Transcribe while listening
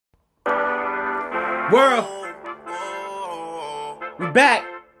World, we back.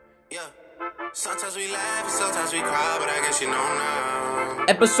 Yeah. Sometimes we laugh and sometimes we cry, but I guess you know now.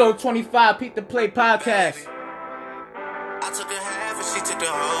 Episode 25, Peep the Play podcast. I took a half and she took the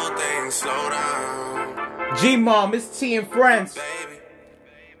whole thing. Slow down, G-Mom, Miss T and friends. baby.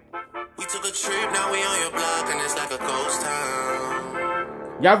 We took a trip, now we on your block and it's like a ghost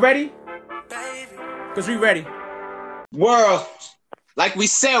town. Y'all ready? Baby. Cause we ready. World, like we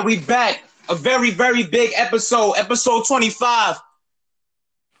said, we back. A very, very big episode. Episode 25.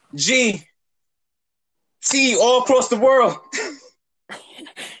 G. T all across the world.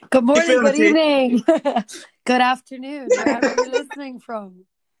 Good morning, feeling, good T? evening, good afternoon, wherever you're listening from.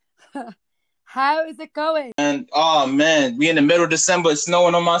 How is it going? And oh man, we in the middle of December. It's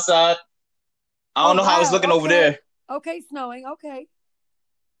snowing on my side. I don't know how it's looking over there. Okay, snowing, okay.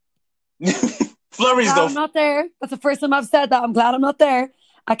 Flurries Glad though. I'm not there. That's the first time I've said that. I'm glad I'm not there.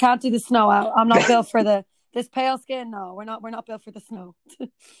 I can't do the snow out. I'm not built for this pale skin. No, we're not built for the snow.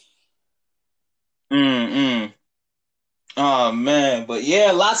 Oh man, but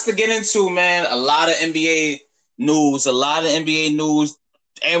yeah, lots to get into, man. A lot of NBA news,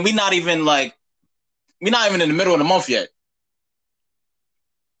 and we're not even in the middle of the month yet.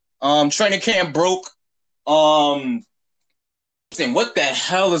 Training camp broke. What the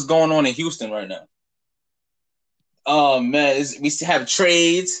hell is going on in Houston right now? Oh man, we have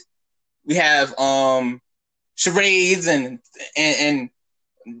trades, we have charades and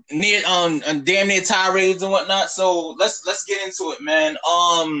near damn near tirades and whatnot. So let's get into it, man.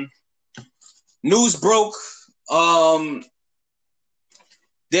 News broke.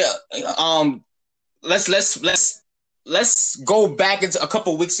 Let's go back into a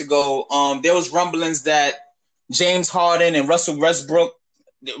couple weeks ago. There was rumblings that James Harden and Russell Westbrook,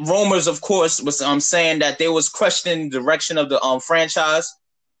 rumors, of course, was saying that they was questioning the direction of the franchise.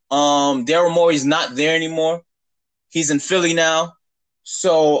 Daryl Morey's not there anymore. He's in Philly now.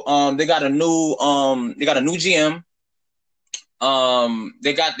 So they got a new GM.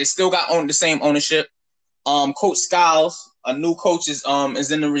 They still got the same ownership. Coach Skiles, a new coach, is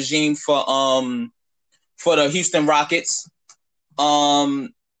in the regime for the Houston Rockets.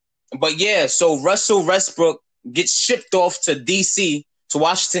 But yeah, so Russell Westbrook gets shipped off to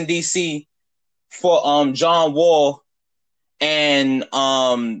Washington DC for John Wall and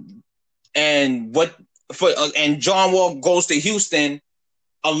John Wall goes to Houston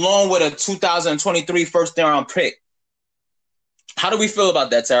along with a 2023 first round pick. How do we feel about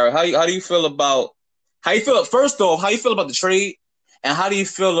that, Tara? How do you feel about first off, how do you feel about the trade? And how do you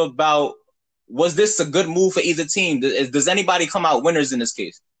feel about, was this a good move for either team? Does anybody come out winners in this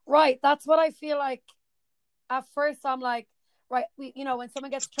case? Right, that's what I feel like. At first, I'm like, right, when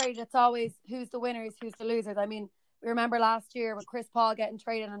someone gets traded, it's always who's the winners, who's the losers. I mean, we remember last year with Chris Paul getting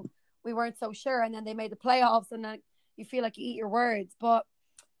traded and we weren't so sure, and then they made the playoffs, and then you feel like you eat your words. But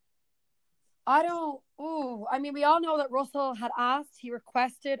we all know that Russell had asked, he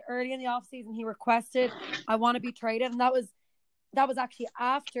requested early in the offseason, I want to be traded, and that was actually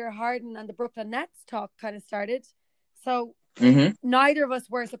after Harden and the Brooklyn Nets talk kind of started. So neither of us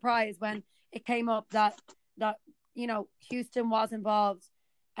were surprised when it came up that Houston was involved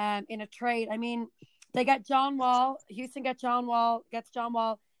in a trade. I mean, they get John Wall. Houston gets John Wall,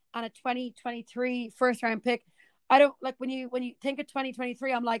 and a 2023 first round pick. I don't like when you think of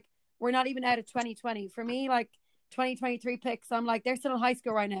 2023. I'm like, we're not even out of 2020. For me, like 2023 picks, I'm like, they're still in high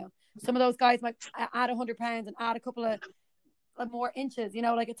school right now. Some of those guys might add 100 pounds and add a couple of more inches.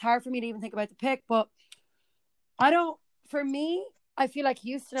 Like it's hard for me to even think about the pick. But for me, I feel like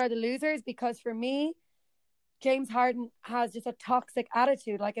Houston are the losers because for me, James Harden has just a toxic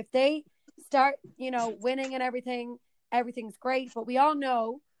attitude. Like if they start, winning and everything's great. But we all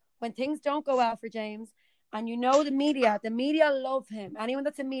know when things don't go well for James, and the media love him. Anyone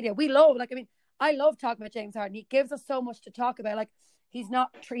that's in media, we love. I love talking about James Harden. He gives us so much to talk about. Like he's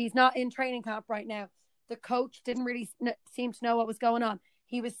not in training camp right now. The coach didn't really seem to know what was going on.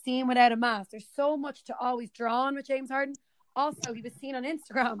 He was seen without a mask. There's so much to always draw on with James Harden. Also, he was seen on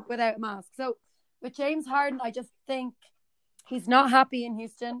Instagram without a mask. So with James Harden, I just think he's not happy in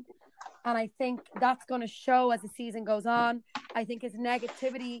Houston. And I think that's going to show as the season goes on. I think his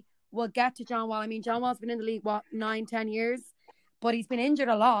negativity will get to John Wall. I mean, John Wall's been in the league, 9-10 years? But he's been injured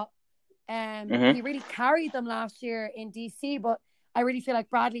a lot. He really carried them last year in DC. But I really feel like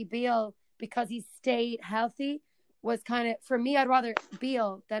Bradley Beal, because he stayed healthy, was kind of, for me, I'd rather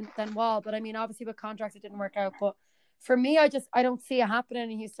Beal than Wall. But I mean, obviously with contracts, it didn't work out. But for me, I don't see it happening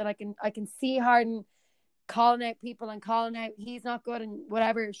in Houston. I can see Harden calling out people and calling out he's not good and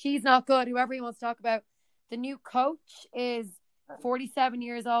whatever, she's not good, whoever he wants to talk about. The new coach is 47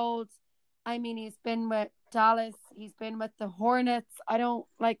 years old. I mean, he's been with Dallas. He's been with the Hornets. I don't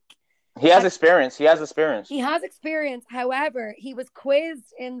like. He has experience. He has experience. He has experience. However, he was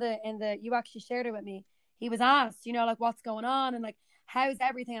quizzed in the. You actually shared it with me. He was asked, like what's going on and like how's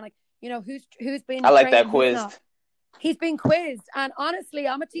everything and like who's been. I like trained, that quizzed. He's been quizzed, and honestly,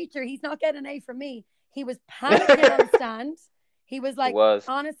 I'm a teacher. He's not getting an A from me. He was panicking on the stand. He was like,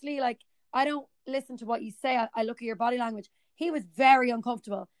 honestly, like I don't listen to what you say. I look at your body language. He was very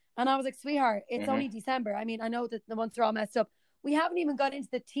uncomfortable. And I was like, sweetheart, it's only December. I mean, I know that the months are all messed up. We haven't even got into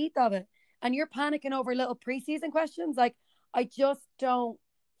the teeth of it. And you're panicking over little preseason questions. Like, I just don't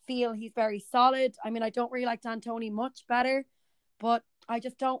feel he's very solid. I mean, I don't really like D'Antoni much better. But I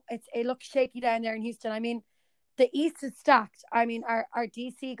just don't. It looks shaky down there in Houston. I mean, the East is stacked. I mean, are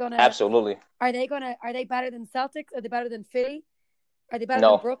DC going to... Absolutely. Are they better than Celtics? Are they better than Philly? Are they better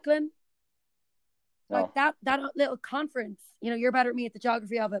than Brooklyn? No. Like that little conference, you're better at me at the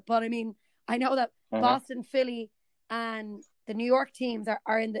geography of it. But I mean, I know that Boston, Philly, and the New York teams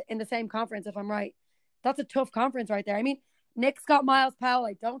are in the same conference. If I'm right, that's a tough conference right there. I mean, Knicks got Miles Powell.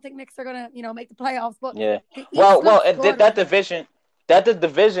 I don't think Knicks are gonna, make the playoffs. But yeah, that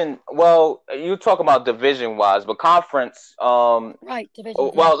division. Well, you talk about division wise, but conference. Right,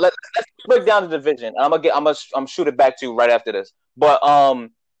 division. Well, let's break down the division. I'm shoot it back to you right after this. But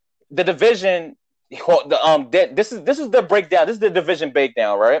the division. This is the breakdown. This is the division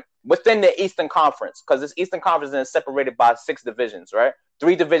breakdown, right? Within the Eastern Conference, because this Eastern Conference is separated by 6 divisions, right?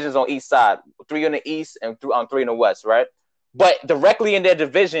 3 divisions on each side, 3 in the East and 3 in the West, right? But directly in their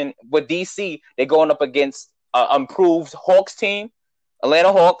division with DC, they're going up against improved Hawks team,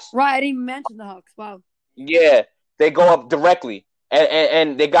 Atlanta Hawks. Right, I didn't even mention the Hawks. Wow. Yeah, they go up directly,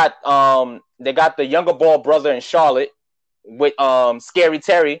 and they got the younger ball brother in Charlotte with Scary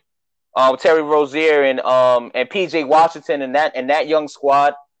Terry. Terry Rozier and PJ Washington and that young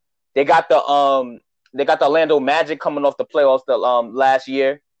squad. They got the Orlando Magic coming off the playoffs last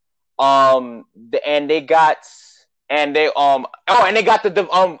year. And they got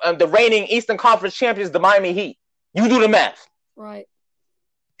the reigning Eastern Conference champions, the Miami Heat. You do the math. Right.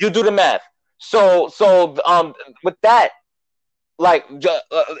 You do the math. So with that, like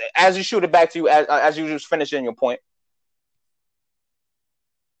as you shoot it back to you as you just finishing your point.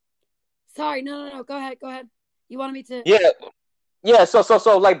 Sorry, no. Go ahead. You wanted me to? Yeah.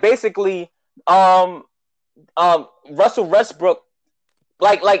 So like basically, Russell Westbrook,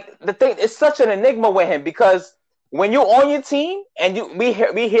 like the thing, it's such an enigma with him because when you're on your team and we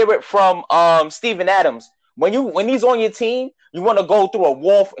hear it from Steven Adams, when he's on your team, you want to go through a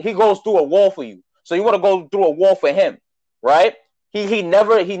wall. He goes through a wall for you, so you want to go through a wall for him, right? He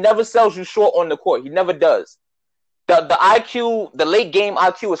never sells you short on the court. He never does. The IQ, the late game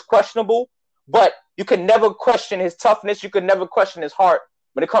IQ is questionable, but you can never question his toughness. You can never question his heart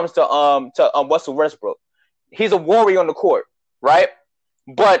when it comes to Russell Westbrook. He's a warrior on the court, right?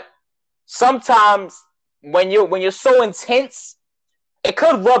 But sometimes when you're so intense, it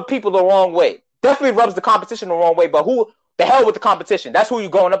could rub people the wrong way. Definitely rubs the competition the wrong way. But who the hell with the competition? That's who you're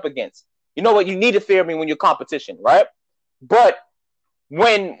going up against. You know what? You need to fear me when you're competition, right? But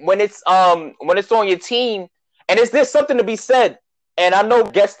when it's on your team. And there's something to be said, and I know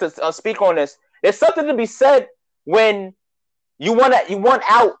guests to speak on this. There's something to be said when you want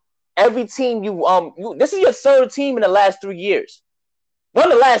out every team. This is your 3rd team in the last 3 years. In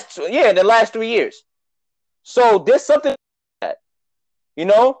the last 3 years. So there's something that,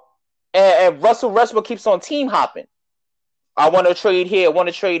 and Russell Westbrook keeps on team hopping. I want to trade here.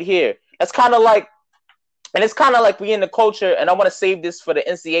 That's kind of like, and it's kind of like we in the culture, and I want to save this for the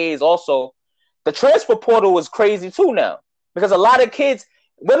NCAAs also. The transfer portal is crazy too now because a lot of kids.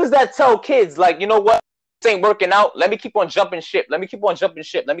 What does that tell kids? Like, you know what? This ain't working out. Let me keep on jumping ship.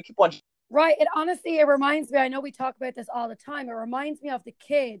 Right. It reminds me. I know we talk about this all the time. It reminds me of the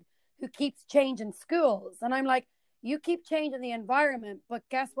kid who keeps changing schools, and I'm like, you keep changing the environment, but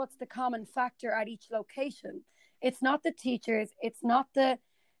guess what's the common factor at each location? It's not the teachers. It's not the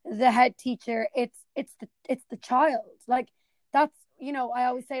head teacher. It's the child. Like that's I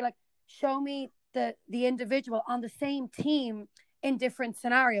always say like. Show me the individual on the same team in different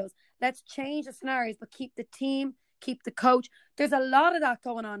scenarios. Let's change the scenarios, but keep the team, keep the coach. There's a lot of that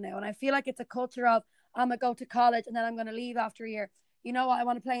going on now. And I feel like it's a culture of, I'm going to go to college and then I'm going to leave after a year. You know what? I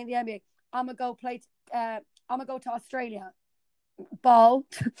want to play in the NBA. I'm going to go to Australia, ball,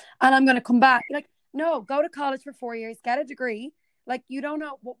 and I'm going to come back. Like, no, go to college for 4 years, get a degree. Like, you don't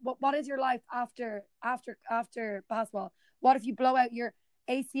know what is your life after basketball? What if you blow out your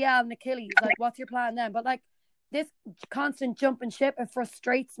ACL and Achilles? Like, what's your plan then? But like this constant jump and ship, it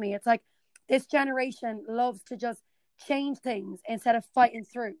frustrates me. It's like this generation loves to just change things instead of fighting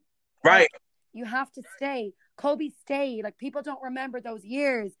through. Right. Like, you have to stay. Kobe stayed. Like, people don't remember those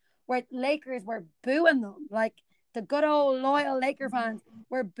years where Lakers were booing them. Like, the good old loyal Laker fans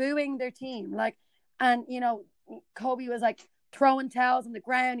were booing their team. Like, and you know, Kobe was like throwing towels on the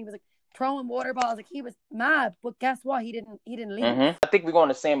ground. He was like throwing water balls. Like, he was mad. But guess what? He didn't leave. I think we're going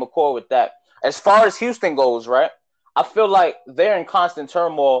the same accord with that. As far as Houston goes, right? I feel like they're in constant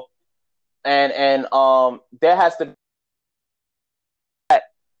turmoil, and there has to.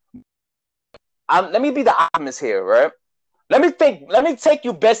 Let me be the optimist here, right? Let me take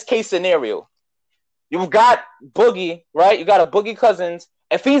you best case scenario. You've got Boogie, right? You got a Boogie Cousins.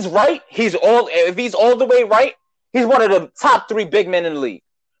 If he's right, if he's all the way right, he's one of the top 3 big men in the league.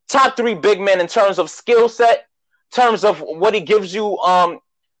 Top 3 big men in terms of skill set, terms of what he gives you.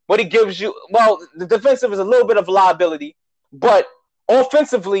 Well, the defensive is a little bit of liability, but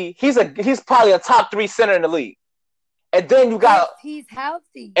offensively, he's probably a top 3 center in the league. And then you got if he's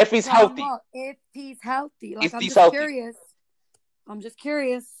healthy. If he's healthy. If he's healthy. Like, If I'm he's just healthy. curious. I'm just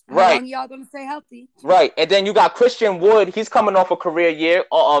curious. How Right. long y'all gonna stay healthy? Right, and then you got Christian Wood. He's coming off a career year,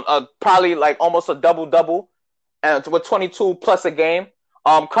 probably like almost a double, and with 22 plus a game.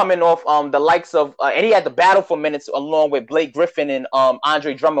 Coming off the likes of, and he had the battle for minutes along with Blake Griffin and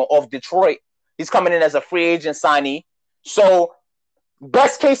Andre Drummond off Detroit. He's coming in as a free agent signee. So,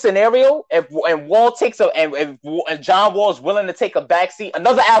 best case scenario, if John Wall is willing to take a backseat,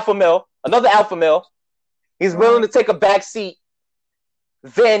 another alpha male, he's willing to take a backseat.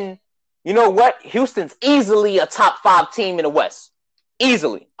 Then, you know what? Houston's easily a top 5 team in the West.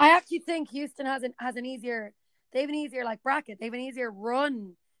 Easily. I actually think Houston has an easier like bracket. They have an easier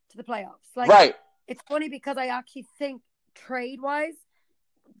run to the playoffs. Like, right. It's funny because I actually think trade wise,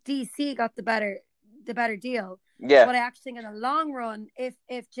 DC got the better deal. Yeah. But I actually think in the long run,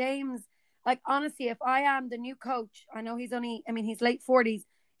 if James, like, honestly, if I am the new coach, I know he's late 40s.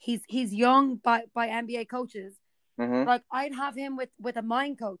 He's young by NBA coaches. Mm-hmm. Like, I'd have him with a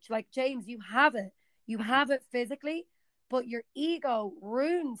mind coach. Like, James, you have it physically, but your ego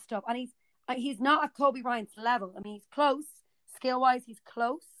ruins stuff. And he's not at Kobe Bryant's level. I mean, he's close. Skill-wise, he's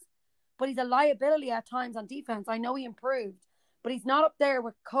close. But he's a liability at times on defense. I know he improved, but he's not up there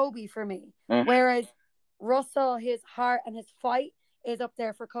with Kobe for me. Mm-hmm. Whereas Russell, his heart and his fight is up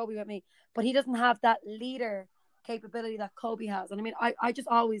there for Kobe with me. But he doesn't have that leader capability that Kobe has. And I mean, I just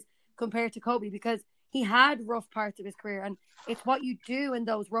always compare to Kobe because he had rough parts of his career, and it's what you do in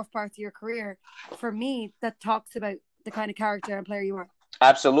those rough parts of your career, for me, that talks about the kind of character and player you are.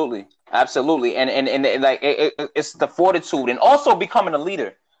 Absolutely, and like it's the fortitude, and also becoming a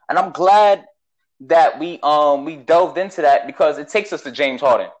leader. And I'm glad that we delved into that, because it takes us to James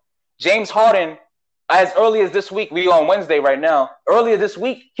Harden. James Harden, as early as this week, we on Wednesday right now. Earlier this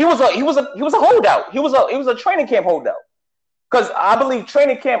week, he was a holdout. He was a training camp holdout, because I believe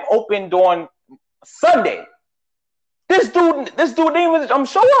training camp opened on Sunday. This dude didn't even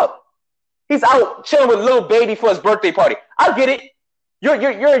show up. He's out chilling with Lil Baby for his birthday party. I get it. You're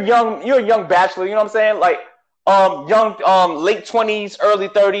a young bachelor. You know what I'm saying? Like young late 20s, early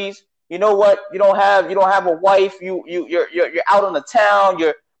 30s. You know what? You don't have a wife. You're out on the town.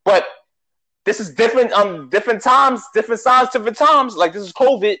 But this is different. Different times, different signs, different times. Like, this is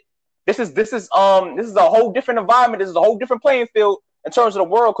COVID. This is a whole different environment. This is a whole different playing field in terms of the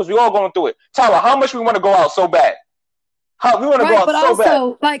world, because we all going through it. Tyler, how much we want to go out so bad? We want to go out but so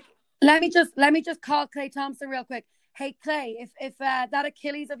also, bad. Like, let me just call Klay Thompson real quick. Hey, Klay, if that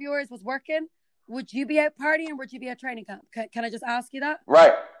Achilles of yours was working, would you be out partying? Would you be at training camp? Can I just ask you that?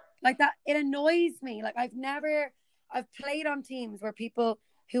 Right. Like, that, it annoys me. Like, I've played on teams where people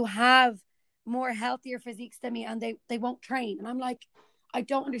who have more healthier physiques than me, and they won't train. And I'm like, I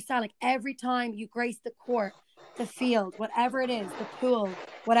don't understand. Like, every time you grace the court, the field, whatever it is, the pool,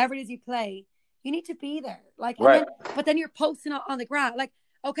 whatever it is you play, you need to be there. Like, right. But then you're posting on the ground. Like,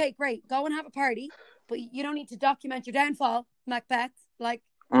 okay, great, go and have a party, but you don't need to document your downfall, Macbeth. Like,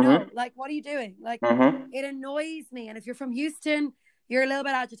 no, like, what are you doing? Like, it annoys me. And if you're from Houston, you're a little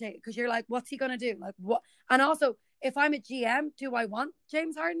bit agitated because you're like, what's he gonna do? Like, what? And also, if I'm a GM, do I want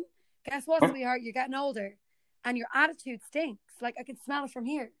James Harden? Guess what, sweetheart? You're getting older, and your attitude stinks. Like, I can smell it from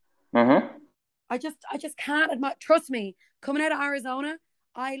here. I just can't admit. Trust me, coming out of Arizona,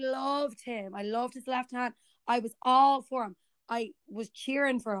 I loved him. I loved his left hand. I was all for him. I was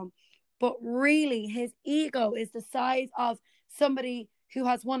cheering for him. But really, his ego is the size of somebody who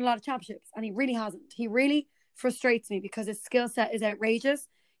has won a lot of championships, and he really hasn't. He really frustrates me because his skill set is outrageous.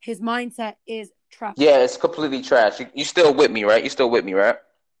 His mindset is trash. Yeah, it's completely trash. You still with me, right? You still with me, right?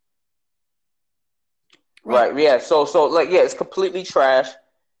 Right. Yeah. So like, yeah, it's completely trash.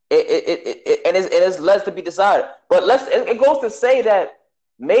 It is less to be decided. But it goes to say that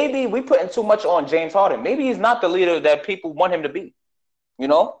maybe we putting too much on James Harden. Maybe he's not the leader that people want him to be. You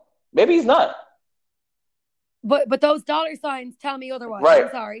know, maybe he's not. But those dollar signs tell me otherwise. Right.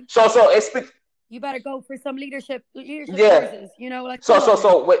 I'm sorry. So it's You better go for some leadership Yeah. courses. You know, like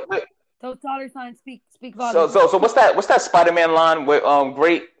wait. those dollar signs speak volumes. So what's that Spider-Man line where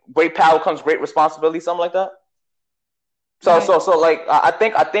great power comes great responsibility, something like that? So Right. like I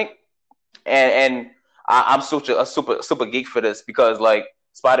think and I'm super geek for this because like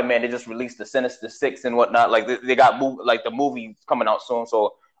Spider-Man, they just released the Sinister Six and whatnot. Like they got like the movie coming out soon.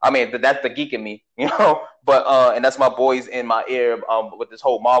 So I mean that's the geek in me, you know. But and that's my boys in my ear with this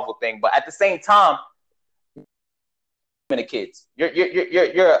whole Marvel thing. But at the same time, the kids, you're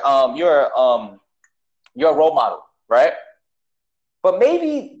a role model, right? But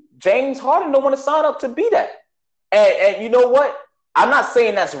maybe James Harden don't want to sign up to be that. And you know what? I'm not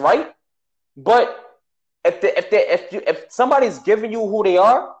saying that's right, but if somebody's giving you who they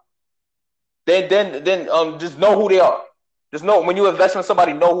are, then just know who they are. Just know when you invest in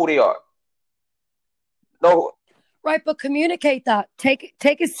somebody, know who they are. Know. Right, but communicate that.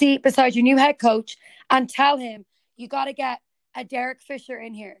 Take a seat beside your new head coach and tell him you got to get a Derek Fisher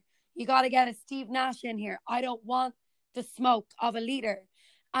in here. You got to get a Steve Nash in here. I don't want the smoke of a leader.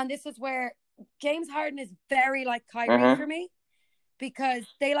 And this is where James Harden is very like Kyrie for me because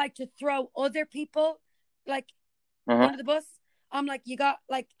they like to throw other people like under the bus. I'm like,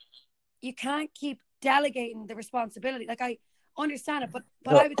 you can't keep delegating the responsibility. Like I understand it, but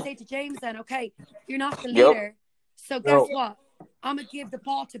I would say to James then, okay, you're not the leader. So guess what? I'm gonna give the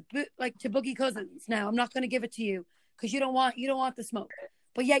ball to Boogie Cousins now. I'm not gonna give it to you because you don't want the smoke,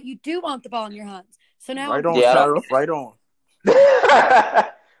 but yet you do want the ball in your hands. So now, right on, Sheriff, right on.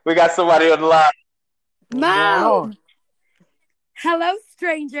 We got somebody on the line. Mal. Hello,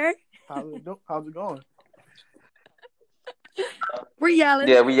 stranger. How's it going? We're yelling.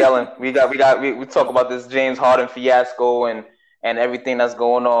 Yeah, we yelling. We talk about this James Harden fiasco and everything that's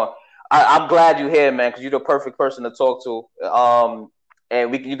going on. I'm glad you're here, man, because you're the perfect person to talk to.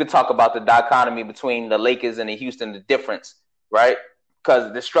 And you could talk about the dichotomy between the Lakers and the Houston, the difference, right?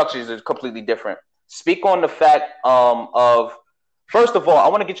 Because the structures are completely different. Speak on the fact of first of all, I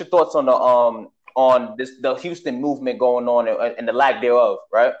want to get your thoughts on the Houston movement going on and the lack thereof,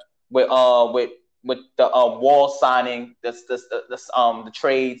 right? With the Wall signing, the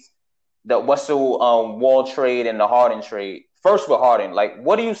trades, the Wessel Wall trade and the Harden trade. First with Harden, like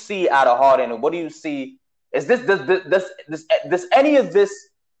what do you see out of Harden, and what do you see? Is does any of this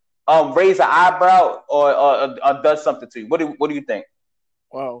raise an eyebrow or does something to you? What do you think?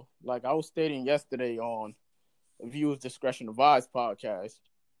 Well, like I was stating yesterday on Viewers Discretion Advised podcast,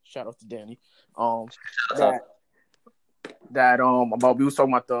 shout out to Danny. That about we was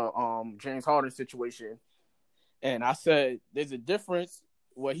talking about the James Harden situation, and I said there's a difference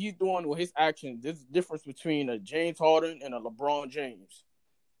what he's doing with his actions. There's a difference between a James Harden and a LeBron James.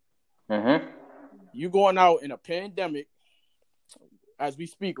 You going out in a pandemic, as we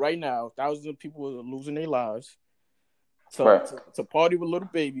speak right now, thousands of people are losing their lives. To party with little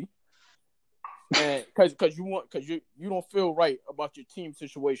baby, and because you don't feel right about your team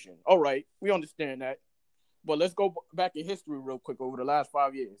situation. All right, we understand that, but let's go back in history real quick over the last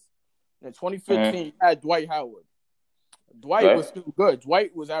 5 years. In 2015, you had Dwight Howard. Dwight was still good.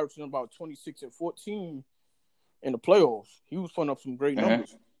 Dwight was averaging about 26 and 14 in the playoffs. He was putting up some great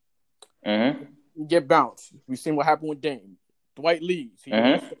numbers. You get bounced. We seen what happened with Dame. Dwight leaves.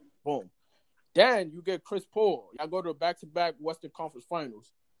 Boom. Then you get Chris Paul. Y'all go to back-to-back Western Conference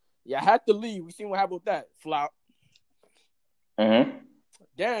Finals. Y'all had to leave. We seen what happened with that. Flop.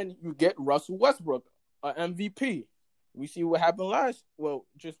 Then you get Russell Westbrook, an MVP. We see what happened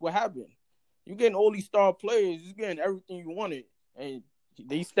just what happened. You getting all these star players. You're getting everything you wanted. And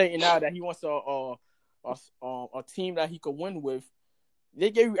they stating now that he wants a team that he could win with.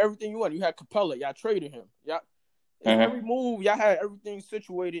 They gave you everything you wanted. You had Capella. Y'all traded him. Every move, y'all had everything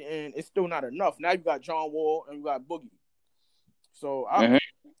situated, and it's still not enough. Now you got John Wall and you got Boogie. So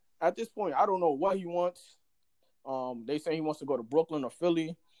at this point, I don't know what he wants. They say he wants to go to Brooklyn or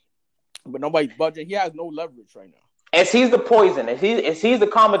Philly, but nobody's budging. He has no leverage right now. Is he the poison? Is he the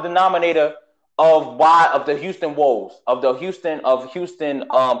common denominator of the Houston woes, of Houston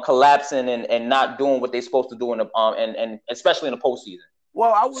collapsing and not doing what they're supposed to do in the and especially in the postseason?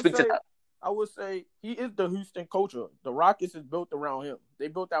 Well, I would say he is the Houston culture. The Rockets is built around him. They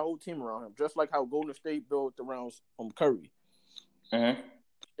built that whole team around him, just like how Golden State built around Curry.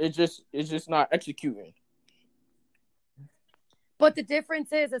 It's just not executing. But the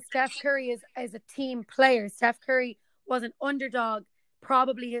difference is that Steph Curry is a team player. Steph Curry was an underdog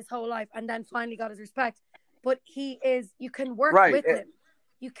probably his whole life and then finally got his respect. But you can work with him.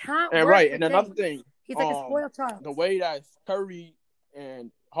 You can't. And work right, with and another James. thing, He's like a spoiled child. the way that Curry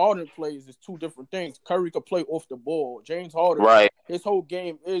and Harden plays is two different things. Curry could play off the ball. James Harden, Right. his whole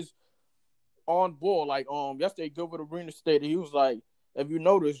game is on ball. Like yesterday, Gilbert Arenas stated, he was like, if you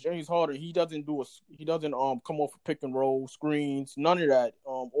notice, James Harden, he doesn't come off a pick and roll, screens, none of that.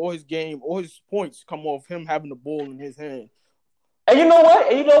 All his points come off him having the ball in his hand. And you know what?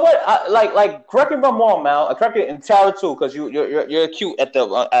 I, like correct me if I'm wrong, Mal. Correct me and Tara too, because you're acute at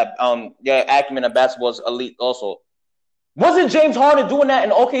the your acumen of basketball is elite also. Wasn't James Harden doing that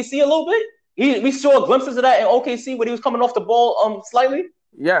in OKC a little bit? We saw glimpses of that in OKC when he was coming off the ball slightly.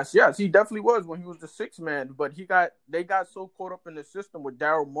 Yes, he definitely was when he was the sixth man. But they got so caught up in the system with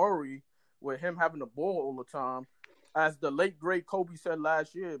Daryl Morey, with him having the ball all the time. As the late great Kobe said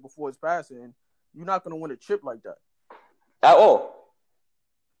last year before his passing, you're not going to win a chip like that at all.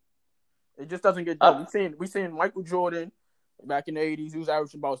 It just doesn't get done. We seen Michael Jordan back in the 80s. He was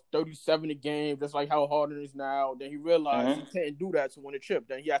averaging about 37 a game, just like how Harden is now. Then he realized he can't do that to win a chip.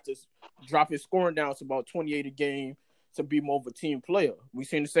 Then he had to drop his scoring down to about 28 a game to be more of a team player. We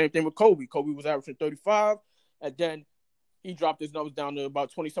seen the same thing with Kobe. Kobe was averaging 35, and then he dropped his numbers down to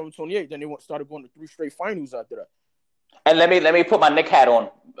about 27, 28. Then they started going to 3 straight finals after that. And let me put my Nick hat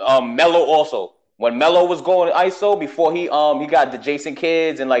on. Melo also. When Melo was going ISO before he got the Jason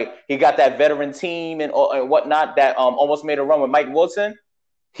Kidd and like he got that veteran team and whatnot that almost made a run with Mike Wilson,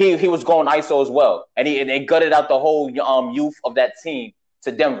 he was going ISO as well, and they gutted out the whole youth of that team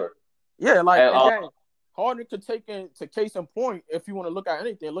to Denver. Yeah, like again, Harden could take into case in point if you want to look at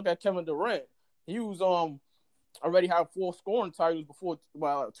anything. Look at Kevin Durant. He was already had 4 scoring titles before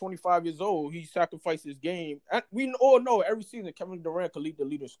 25 years old. He sacrificed his game. And we all know every season Kevin Durant could lead the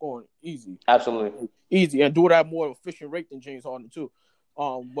leader in scoring easy. Absolutely. Easy. And do it at more efficient rate than James Harden too.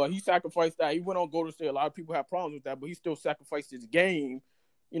 But he sacrificed that. He went on Golden State. A lot of people have problems with that, but he still sacrificed his game.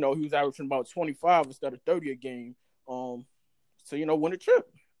 You know, he was averaging about 25 instead of 30 a game. So, win a chip.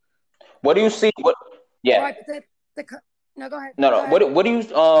 What do you see? Yeah. No, go ahead. No. What do you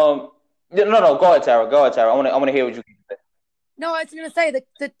No, go ahead, Tara. I want to hear what you say. No, I was going to say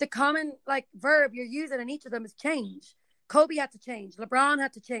the common verb you're using in each of them is change. Kobe had to change. LeBron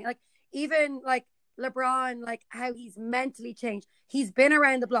had to change. Even LeBron, how he's mentally changed. He's been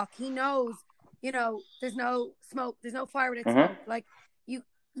around the block. He knows, there's no smoke, there's no fire without smoke.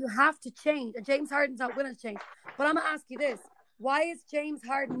 You have to change. And James Harden's not willing to change. But I'm going to ask you this: why is James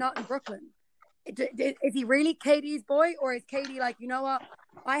Harden not in Brooklyn? Is he really KD's boy, or is KD you know what?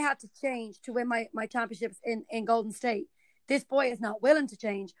 I had to change to win my championships in Golden State. This boy is not willing to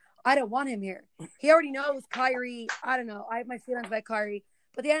change. I don't want him here. He already knows Kyrie. I don't know. I have my feelings about Kyrie.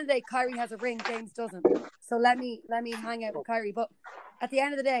 But at the end of the day, Kyrie has a ring. James doesn't. So let me hang out with Kyrie. But at the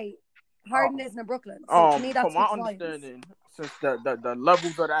end of the day, Harden isn't in Brooklyn. So to me, that's from my understanding, since the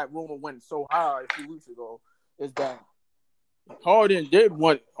levels of that rumor went so high a few weeks ago, is that Harden did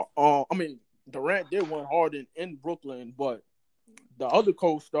want. Durant did want Harden in Brooklyn, but the other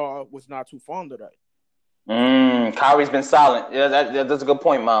co-star was not too fond of that. Kyrie's been silent. Yeah, that's a good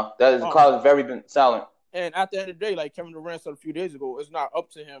point, Mal. Kyrie's very been silent. And at the end of the day, like Kevin Durant said a few days ago, it's not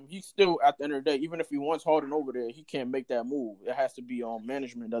up to him. He's still, at the end of the day, even if he wants Harden over there, he can't make that move. It has to be on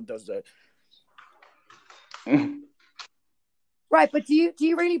management that does that. Right, but do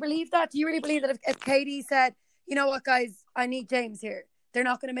you really believe that? Do you really believe that if KD said, you know what, guys, I need James here, they're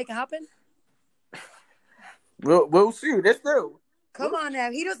not going to make it happen? We'll see. That's still. Come on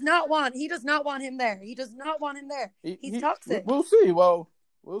now. He does not want him there. He does not want him there. He's toxic. We'll see. Well,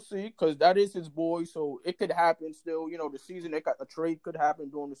 we'll see, because that is his boy, so it could happen still. The season, a trade could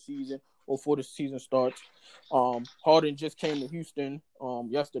happen during the season or before the season starts. Harden just came to Houston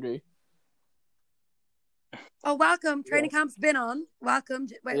yesterday. Oh, welcome. Training camp's been on. Welcome.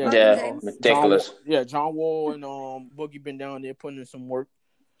 James. Ridiculous. John Wall and Boogie been down there putting in some work.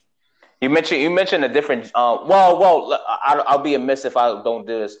 You mentioned a different. I'll be amiss if I don't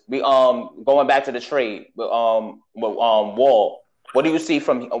do this. We going back to the trade with Wall. What do you see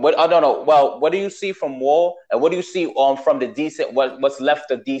from what? I don't know. Well, what do you see from Wall, and what do you see from the DC? What's left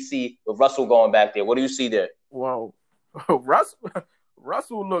of DC with Russell going back there? What do you see there? Well,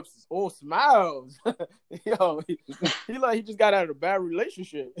 Russell looks all smiles. He just got out of a bad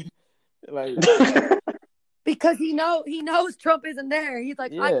relationship. Because he knows Trump isn't there. He's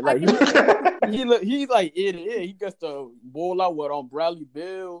like, he's like ear to ear. He gets to ball out with Bradley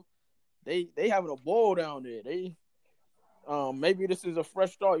Beal. They having a ball down there. They maybe this is a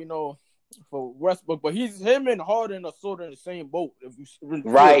fresh start, for Westbrook. But him and Harden are sort of in the same boat. If you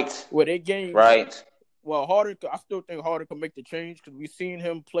really where they game right. Well, I still think Harden can make the change because we've seen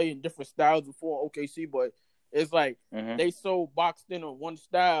him play in different styles before OKC, but It's like Mm-hmm. they so boxed in on one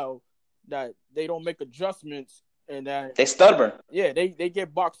style that they don't make adjustments, and that They stubborn. yeah, they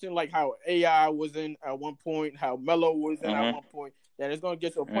get boxed in like how AI was in at one point, how Melo was in at one point. That it's gonna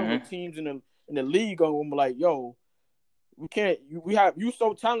get to a point where teams in the league gonna be like, yo, we can't. You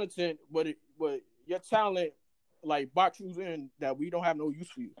so talented, but your talent like box you in that we don't have no use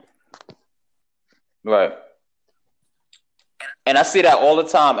for you. Right. And I see that all the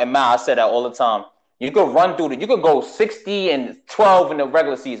time. And I said that all the time. You could run through you could go 60-12 in the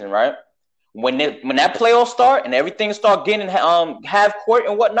regular season, right? When that playoffs start and everything start getting half court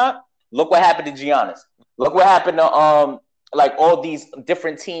and whatnot, look what happened to Giannis. Look what happened to like all these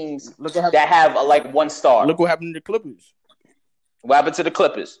different teams that have like one star. Look what happened to the Clippers. What happened to the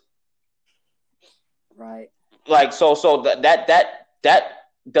Clippers? Right. Like so that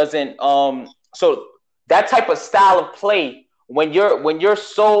doesn't so that type of style of play when you're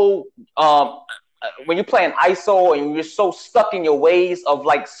so when you're playing ISO and you're so stuck in your ways of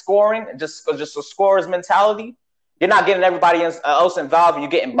like scoring, just a scorer's mentality, you're not getting everybody else involved and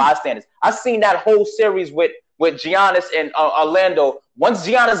you're getting bystanders. I've seen that whole series with Giannis and Orlando. Once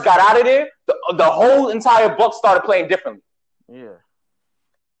Giannis got out of there, the whole entire Bucks started playing differently. Yeah.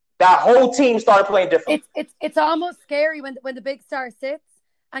 That whole team started playing differently. It's almost scary when the big star sits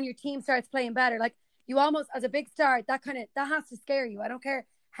and your team starts playing better. Like you almost, as a big star, that has to scare you. I don't care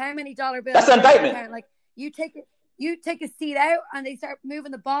how many dollar bills. That's an indictment. Like you take a seat out and they start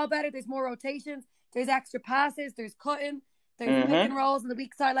moving the ball better. There's more rotations. There's extra passes. There's cutting. There's pick and rolls on the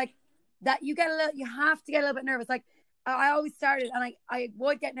weak side. Like that, you have to get a little bit nervous. Like I always started, and I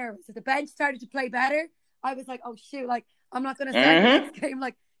would get nervous. If the bench started to play better, I was like, oh shoot, like I'm not going to start the next game.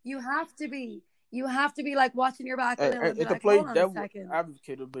 Like you have to be like watching your back. And to like, play devil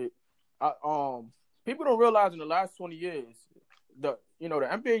advocate a bit, people don't realize in the last 20 years, the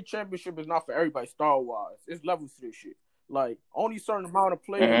NBA championship is not for everybody star-wise. It's levels to this shit. Like, only certain amount of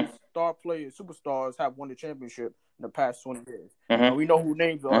players, star players, superstars have won the championship in the past 20 years. And we know who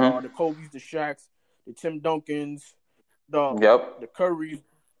names are the Kobe's, the Shaqs, the Tim Duncans, the Currys,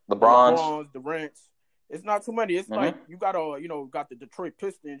 LeBrons, the Durants. It's not too many. It's like you got the Detroit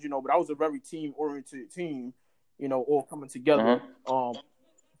Pistons, but that was a very team-oriented team, all coming together.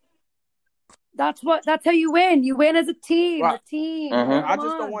 That's how you win. You win as a team. Right. A team. I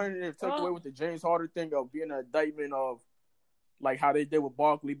just don't want to take away with the James Harden thing of being an indictment of like how they did with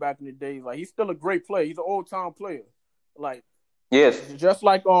Barkley back in the days. Like he's still a great player. He's an old-time player. Like yes, just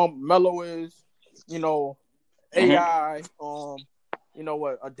like Melo is, AI, a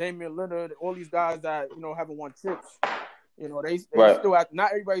Damian Lillard, all these guys that haven't won chips. They still have,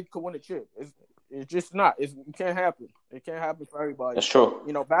 not everybody could win a chip. It's just not. It can't happen. It can't happen for everybody. That's true.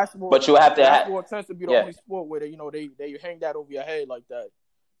 Basketball. But you have to. Basketball tends to be the only sport where they hang that over your head like that.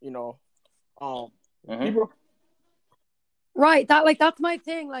 People. Right. That's my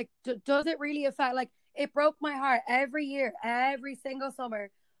thing. Like, does it really affect? Like, it broke my heart every year, every single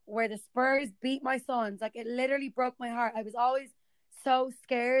summer, where the Spurs beat my Suns. Like, it literally broke my heart. I was always so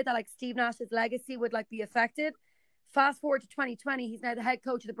scared that like Steve Nash's legacy would like be affected. Fast forward to 2020, he's now the head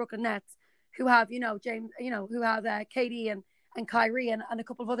coach of the Brooklyn Nets, who have, James, who have KD and Kyrie and a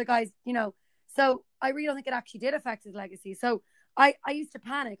couple of other guys, So I really don't think it actually did affect his legacy. So I used to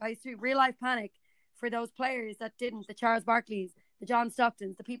panic. I used to real life panic for those players that didn't, the Charles Barkleys, the John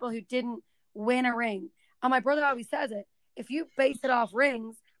Stocktons, the people who didn't win a ring. And my brother always says it. If you base it off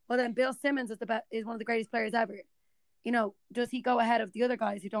rings, well then Bill Simmons is one of the greatest players ever. Does he go ahead of the other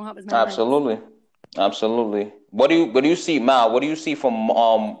guys who don't have as many rings? Absolutely. What do you see, Mal? What do you see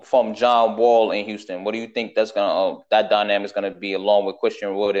from John Wall in Houston? What do you think that's that dynamic is gonna be along with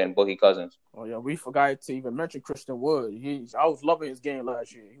Christian Wood and Boogie Cousins? Oh yeah, we forgot to even mention Christian Wood. I was loving his game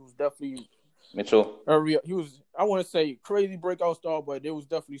last year. He was definitely. Me too. He was. I want to say crazy breakout star, but there was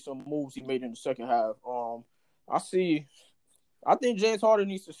definitely some moves he made in the second half. I think James Harden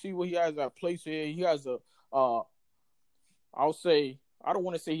needs to see what he has at place here. He has I'll say. I don't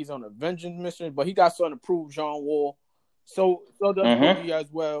want to say he's on a vengeance mission, but he got something to prove, John Wall. So does Boogie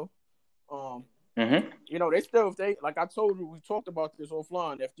as well. They still, if they, like I told you, we talked about this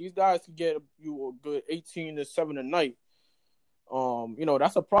offline. If these guys can get you a good 18 to 7 a night,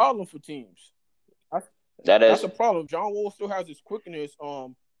 that's a problem for teams. That's a problem. John Wall still has his quickness.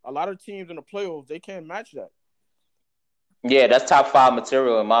 A lot of teams in the playoffs, they can't match that. Yeah, that's top 5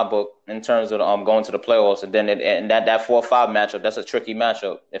 material in my book in terms of going to the playoffs, and then that 4-5 matchup. That's a tricky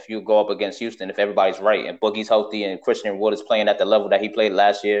matchup if you go up against Houston. If everybody's right and Boogie's healthy and Christian Wood is playing at the level that he played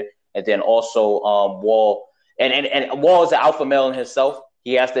last year, and then also Wall and Wall is an alpha male in himself.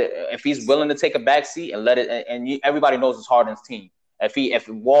 He has to, if he's willing to take a back seat and let it, and everybody knows it's Harden's team. If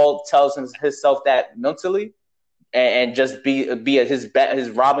Wall tells himself that mentally, and just be his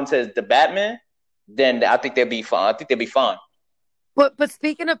Robin to the Batman, then I think they'll be fine. I think they'll be fine. But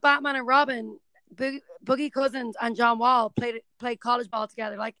speaking of Batman and Robin, Boogie Cousins and John Wall played college ball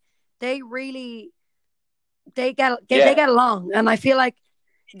together. Like they really they get along, and I feel like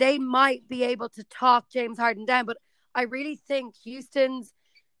they might be able to talk James Harden down. But I really think Houston's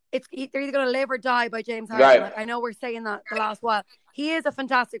they're either going to live or die by James Harden. Right. Like, I know we're saying that the last while. He is a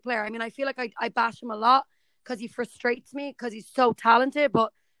fantastic player. I mean, I feel like I bash him a lot because he frustrates me because he's so talented.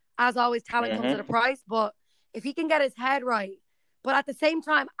 But as always, talent comes at a price. But if he can get his head right, but at the same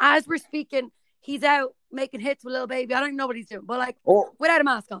time, as we're speaking, he's out making hits with Lil Baby. I don't even know what he's doing, but like without a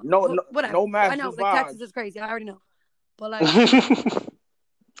mask on. Whatever. No mask. I know, like Texas is crazy. I already know. But like,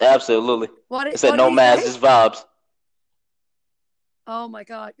 absolutely. It said no mask, just vibes. Oh my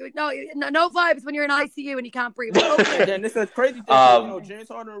God! No vibes when you're in ICU and you can't breathe. Okay. Then this is crazy thing. James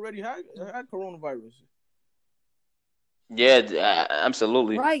Harden already had coronavirus. Yeah,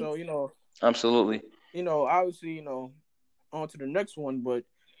 absolutely. Right. So absolutely. Obviously, on to the next one, but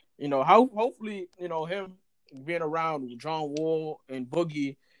hopefully, him being around John Wall and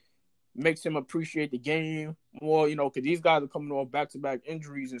Boogie makes him appreciate the game more. Because these guys are coming off back-to-back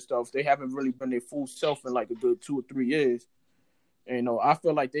injuries and stuff. They haven't really been their full self in like a good 2 or 3 years. And, I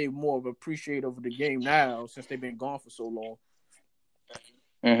feel like they're more of appreciative of the game now since they've been gone for so long.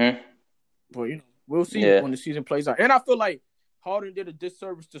 Mm-hmm. But, we'll see when the season plays out. And I feel like Harden did a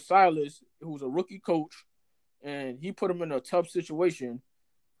disservice to Silas, who's a rookie coach, and he put him in a tough situation.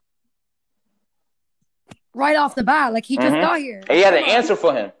 Right off the bat, like he just got here. He had an answer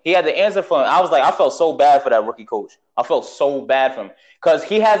for him. I was like, I felt so bad for that rookie coach. I felt so bad for him because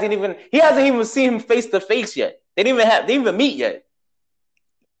he hasn't even seen him face to face yet. They didn't even meet yet.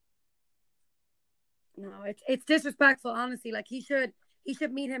 No, it's disrespectful, honestly. Like he should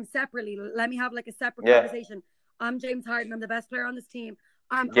meet him separately. Let me have like a separate conversation. I'm James Harden. I'm the best player on this team.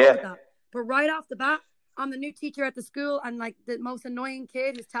 I'm over that. But right off the bat, I'm the new teacher at the school and like the most annoying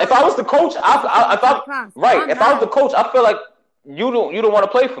kid who's If I was the coach, if I was the coach, I feel like you don't want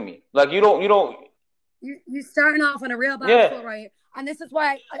to play for me. Like you don't. You're starting off on a real bad foot right here. And this is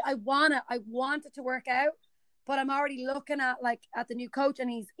why I want it to work out, but I'm already looking at the new coach and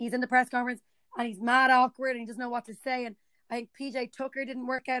he's in the press conference and he's mad awkward and he doesn't know what to say. And I think PJ Tucker didn't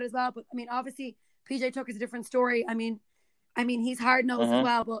work out as well. But I mean, obviously PJ Tucker's a different story. I mean he's hard-nosed as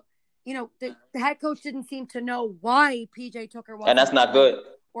well, but the head coach didn't seem to know why PJ Tucker was, and that's not good.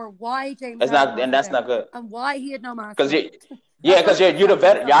 Or why James. That's not good. And why he had no mask. Because you're the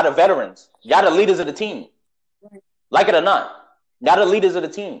veterans. Y'all the leaders of the team. Right. Like it or not, y'all the leaders of the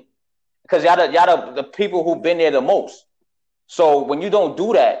team. Because y'all the people who've been there the most. So when you don't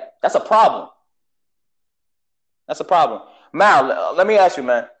do that, that's a problem. That's a problem. Mal, let me ask you,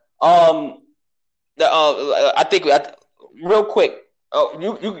 man. I think real quick.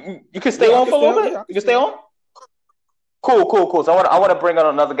 You can stay on for a little bit. You can stay on. Cool. So I want to bring on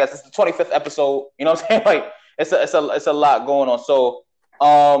another guest. It's the 25th episode. You know what I'm saying? Like it's a lot going on. So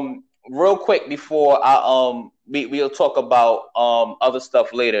real quick before we'll talk about other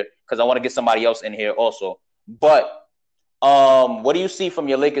stuff later because I want to get somebody else in here also. But what do you see from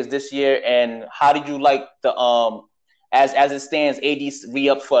your Lakers this year, and how did you like the as it stands? AD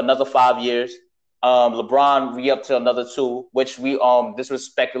re-up for another 5 years. LeBron re-up to another 2, which this was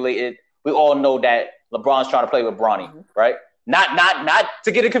speculated. We all know that LeBron's trying to play with Bronny, right? Not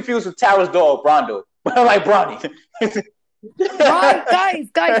to get it confused with Tara's dog, Brondo, but like Bronny.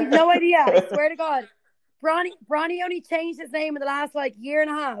 Guys, you've no idea. I swear to God, Bronny only changed his name in the last year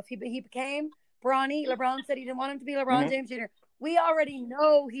and a half. He became Bronny. LeBron said he didn't want him to be LeBron James Jr. We already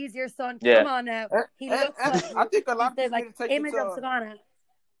know he's your son. Come on now. He looks like I think a lot of people like image of Savannah.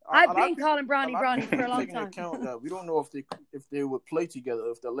 I've been calling Bronny for a long time. Account that we don't know if they would play together.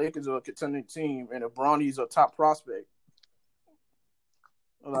 If the Lakers are a contending team and if Bronny's a top prospect,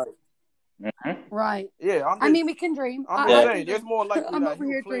 right? Yeah, I mean, we can dream. I'm just saying, there's more likely that he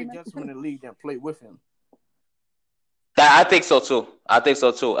will play against him in the league than play with him. I think so too.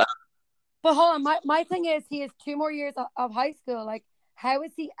 But hold on, my thing is he has 2 more years of high school. Like, how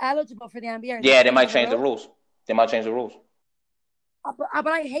is he eligible for the NBA? Yeah, they might change the rules. But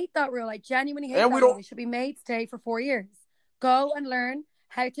I hate that rule. I genuinely hate that rule. We should be made stay for 4 years. Go and learn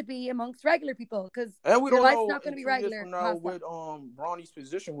how to be amongst regular people because your life's not going to be regular. Now, what Bronny's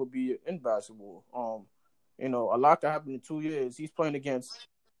position would be in basketball. A lot can happen in 2 years. He's playing against.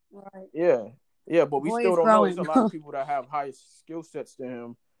 Right. Yeah, but we still don't know. There's a lot of people that have high skill sets to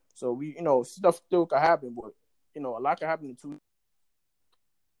him. So we, stuff still could happen, but a lot can happen in 2 years.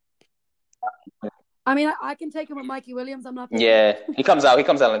 I mean, I can take him with Mikey Williams. I'm not. Yeah, he comes out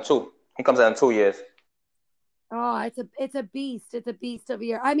in 2. He comes out in 2 years. Oh, it's a beast. It's a beast of a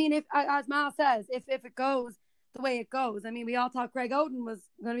year. I mean, if as Mal says, if it goes the way it goes, I mean, we all thought Greg Oden was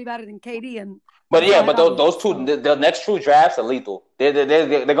going to be better than KD, and But yeah, but those two, the next two drafts are lethal. They're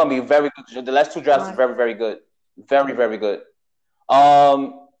going to be very good. The last two drafts are very, very good. Very, very good.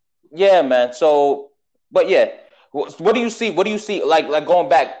 Yeah, man. So, but yeah, what do you see? What do you see? Like going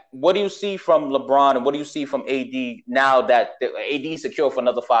back, what do you see from LeBron and what do you see from AD now that AD is secure for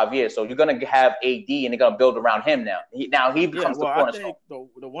another 5 years? So you're going to have AD and they're going to build around him now. He becomes the cornerstone. I think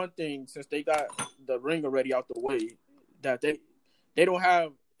the one thing, since they got the ring already out the way, that they don't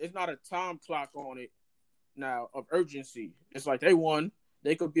have, it's not a time clock on it now of urgency. It's like they won.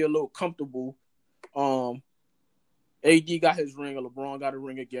 They could be a little comfortable. AD got his ring, or LeBron got a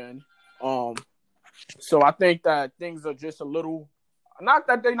ring again. So I think that things are just a little, not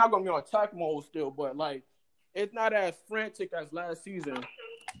that they're not going to be on attack mode still, but like it's not as frantic as last season,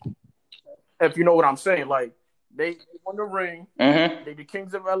 if you know what I'm saying. Like they won the ring, They the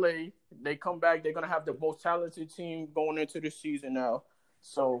Kings of LA. They come back. They're going to have the most talented team going into the season now.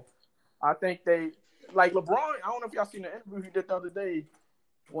 So I think they, like LeBron, I don't know if y'all seen the interview he did the other day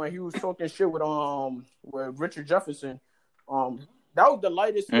when he was talking shit with Richard Jefferson. That was the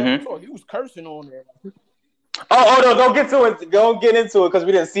lightest talk. He was cursing on there. Oh no! Don't get to it. Don't get into it because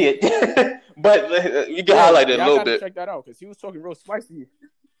we didn't see it. But you can highlight it a little bit. Check that out because he was talking real spicy.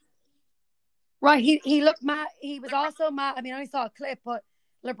 Right. He looked mad. He was also mad. I mean, I only saw a clip, but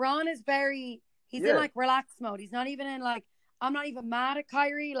LeBron is he's in like relaxed mode. He's not even in like, I'm not even mad at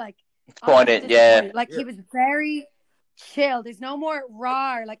Kyrie. Like, Like he was very chill. There's no more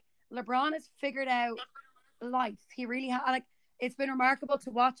raw. Like LeBron has figured out life. He really has. Like, it's been remarkable to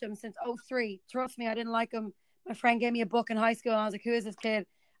watch him since 2003. Trust me, I didn't like him. My friend gave me a book in high school and I was like, who is this kid?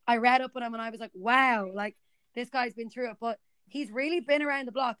 I read up on him and I was like, wow, like this guy's been through it. But he's really been around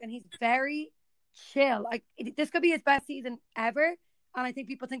the block and he's very chill. Like this could be his best season ever. And I think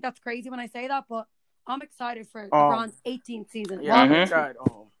people think that's crazy when I say that, but I'm excited for LeBron's 18th season. Yeah,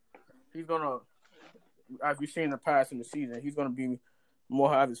 he's going to, as we've seen in the past in the season, he's going to be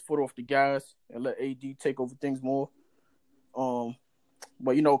more have his foot off the gas and let AD take over things more. But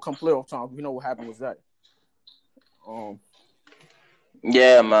come playoff time, we know what happened with that.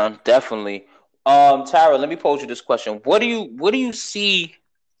 Yeah, man, definitely. Tara, let me pose you this question: What do you see?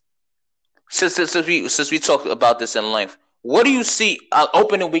 Since we talked about this in length, what do you see?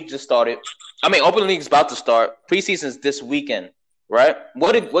 Opening week just started. I mean, opening league is about to start. Preseason's this weekend, right?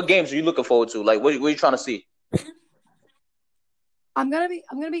 What games are you looking forward to? Like, what are you trying to see? I'm gonna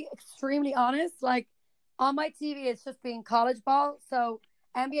be extremely honest. Like on my TV, it's just being college ball. So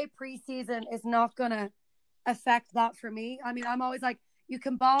NBA preseason is not gonna affect that for me. I mean, I'm always like, you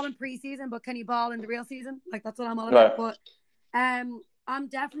can ball in preseason, but can you ball in the real season? Like that's what I'm all about. Right. But I'm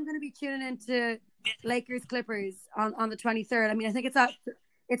definitely gonna be tuning into Lakers Clippers on the 23rd. I mean, I think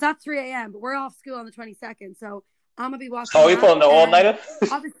it's at 3 a.m. but we're off school on the 22nd, so I'm gonna be watching. Oh, you pulling the all-nighter?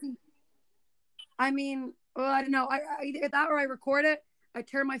 Obviously, I mean, well, I don't know. I either that or I record it. I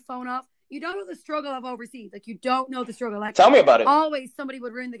turn my phone off. You don't know the struggle of overseas. Like you don't know the struggle. Like tell me about it. Always somebody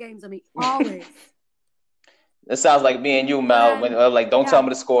would ruin the games on me. Always. It sounds like me and you, Mal. When don't tell me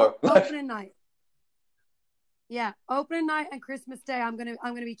the score. Opening night. Yeah, opening night and Christmas Day. I'm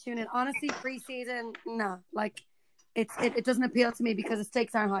gonna be tuning in. Honestly, preseason, no. Like it doesn't appeal to me because the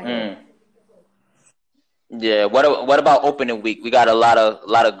stakes aren't high. Yeah. What about opening week? We got a lot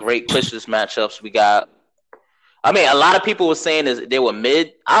of great Christmas matchups. We got. I mean, a lot of people were saying they were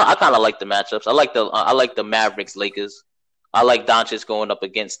mid. I kind of like the matchups. I like the Mavericks Lakers. I like Doncic going up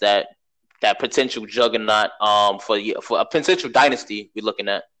against that potential juggernaut for a potential dynasty we're looking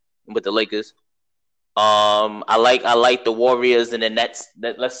at with the Lakers. I like the Warriors and the Nets.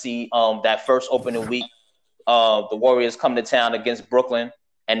 Let's see that first opening week. The Warriors come to town against Brooklyn,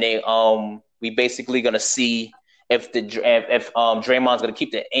 and we basically gonna see if Draymond's gonna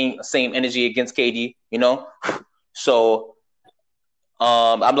keep the same energy against KD. So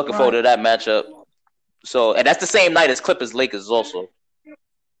I'm looking forward to that matchup. So, and that's the same night as Clippers Lakers also.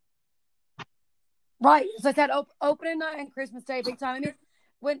 Right. So I said opening night and Christmas Day, big time. I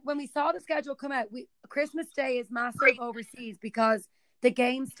mean, when we saw the schedule come out, Christmas Day is massive overseas because the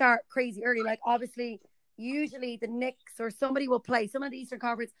games start crazy early. Like obviously, usually the Knicks or somebody will play. Some of the Eastern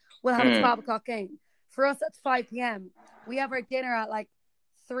Conference will have a 12 o'clock game. For us, that's 5 p.m. We have our dinner at like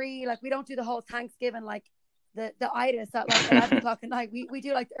 3. Like we don't do the whole Thanksgiving like the itis at like 11 o'clock at night. We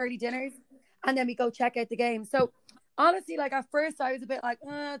do like the early dinners and then we go check out the game. So honestly, like at first I was a bit like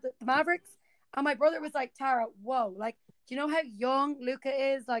the Mavericks, and my brother was like, Tara, whoa, like do you know how young Luka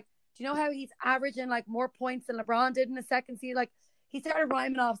is? Like do you know how he's averaging like more points than LeBron did in the second season? Like he started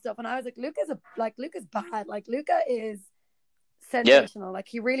rhyming off stuff, and I was like, Luka's bad. Like Luka is sensational. Yeah. Like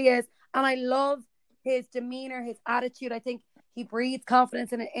he really is, and I love his demeanor, his attitude. I think he breathes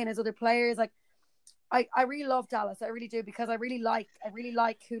confidence in his other players. Like I really love Dallas. I really do, because I really like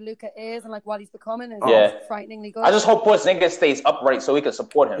who Luka is and like what he's becoming is frighteningly good. I just hope Porzingis stays upright so we can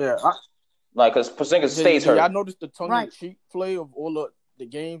support him. Yeah. Like, because Porzingis stays hurt. I noticed the tongue-in-cheek play of all the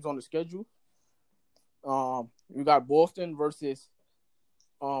games on the schedule. We got Boston versus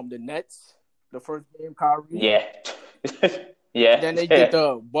the Nets, the first game, Kyrie. Yeah. Yeah. Then they get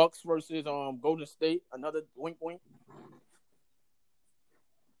the Bucks versus Golden State, another wink.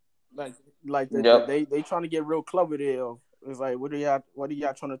 They trying to get real clever there. It's like, what are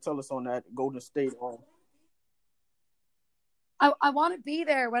y'all trying to tell us on that Golden State? I want to be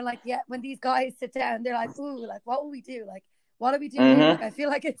there when when these guys sit down, they're like, ooh, like what will we do? Like what are we doing? Like, I feel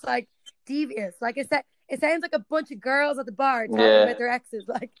like it's like devious. Like it sounds like a bunch of girls at the bar talking about their exes.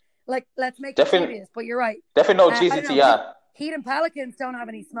 Like let's make it serious. But you're right. Definitely no Jeezy T.I. Heat and Pelicans don't have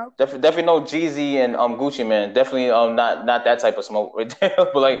any smoke. Definitely no Jeezy and Gucci Man. Definitely not that type of smoke right there.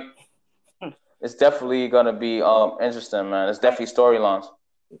 But like, it's definitely gonna be interesting, man. It's definitely storylines.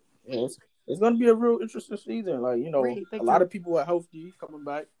 Yeah, it's gonna be a real interesting season. Like, really, a lot of people are healthy coming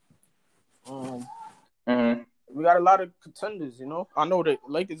back. We got a lot of contenders. I know the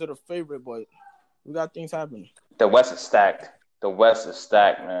Lakers are the favorite, but we got things happening. The West is stacked.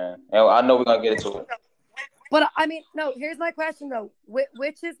 Man. And I know we're gonna get into it. But I mean, no. Here's my question though: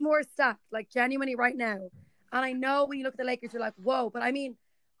 which is more stacked? Like genuinely right now. And I know when you look at the Lakers, you're like, whoa. But I mean,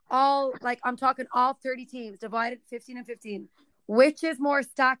 I'm talking all 30 teams divided 15 and 15. Which is more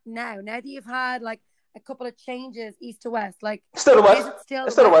stacked now? Now that you've had like a couple of changes east to west, like still the West.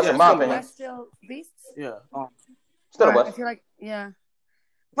 It's still the West in my opinion. West still beasts. Yeah. Still the West. I feel like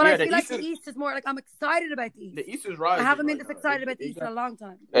But I feel like the East is more like I'm excited about the East. The East is rising. I haven't been this excited about the East in a long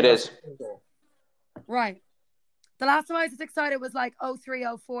time. It is. Right. The last time I was this excited was like 03,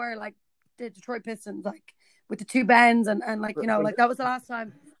 04, like the Detroit Pistons, like with the two Bens and like, like that was the last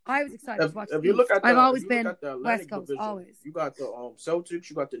time I was excited to watch the East. I've always been West Coast, division, always. You got the Celtics,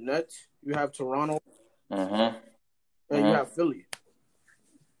 you got the Nets, you have Toronto, and you have Philly.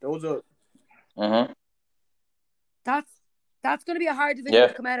 Those are... That's going to be a hard division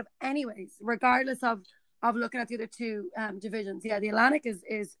to come out of anyways, regardless of looking at the other two divisions. Yeah, the Atlantic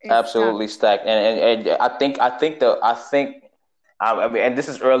is absolutely stacked. And I think and this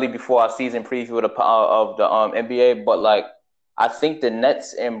is early before our season preview of the NBA, but like I think the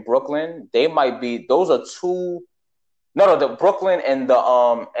Nets in Brooklyn, they might be. Those are two. No, the Brooklyn and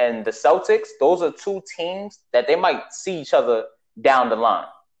the Celtics. Those are two teams that they might see each other down the line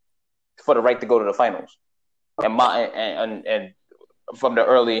for the right to go to the finals. And from the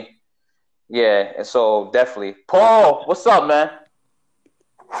early, and so definitely. Paul, what's up, man?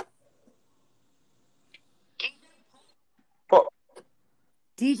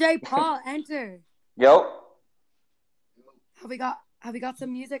 DJ Paul, enter. Yo. Have we got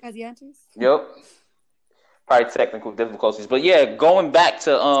some music as he enters? Yep. Probably technical difficulties, but going back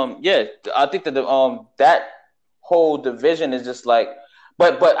to I think that that whole division is just like,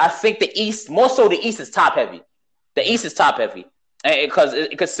 but I think the East, more so the East is top heavy. The East is top heavy, because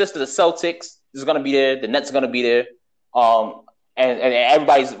it consists of the Celtics is going to be there, the Nets are going to be there, and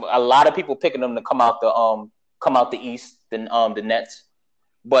a lot of people picking them to come out the East, the Nets.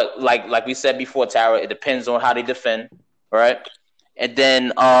 But like we said before, Tara, it depends on how they defend, right? And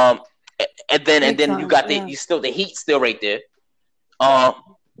then you got the Heat still right there.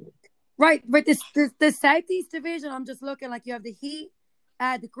 Right, but the Southeast division, I'm just looking like you have the Heat,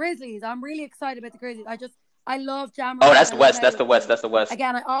 the Grizzlies. I'm really excited about the Grizzlies. I love Jam. Oh, that's the West. That's the West.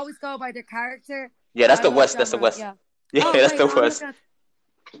 Again, I always go by their character. Yeah, that's the West. That's the West. Yeah, that's the West.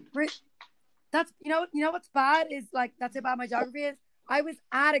 That's you know what's bad is like that's how bad my geography is. I was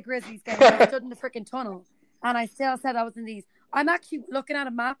at a Grizzlies game. I stood in the freaking tunnel, and I still said I was in these. I'm actually looking at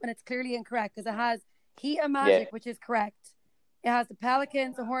a map, and it's clearly incorrect because it has Heat and Magic, which is correct. It has the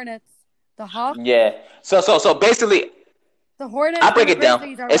Pelicans, the Hornets, the Hawks. Yeah. So basically, the Hornets. I break it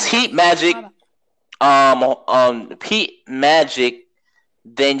down. It's Heat, Magic. Heat, Magic.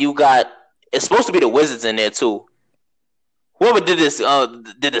 Then you got. It's supposed to be the Wizards in there too. Whoever did this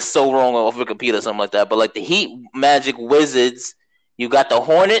so wrong off Wikipedia or something like that. But like the Heat, Magic, Wizards. You got the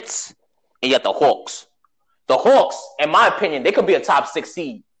Hornets and you got the Hawks. The Hawks, in my opinion, they could be a top 6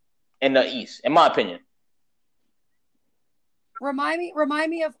 seed in the East. In my opinion. Remind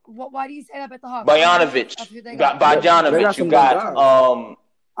me of why do you say that about the Hawks? Bogdanovic. Bogdanovic. You got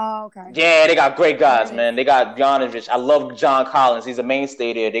Oh, okay. Yeah, they got great guys, man. They got Bogdanovic. I love John Collins. He's a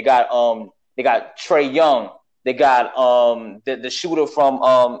mainstay there. They got Trae Young. They got the shooter from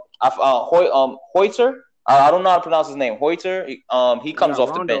Hoyter. I don't know how to pronounce his name. Hoyter. He comes off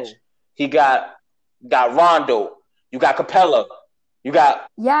Rondo. the bench. He got Rondo. You got Capella. You got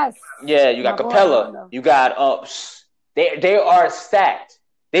you got Capella. Rondo. You got they are stacked.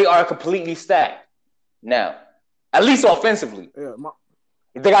 They are completely stacked now. At least offensively. Yeah,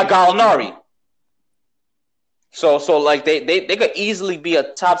 They got Gallinari. So like they could easily be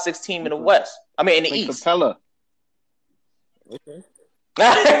a top 6 team in the West. I mean in the East. Capella. okay.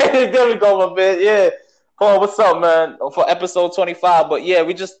 There we go, my man. Yeah. Oh, what's up, man? For episode 25. But yeah,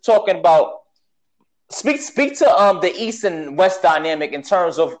 we just talking about speak to the East and West dynamic in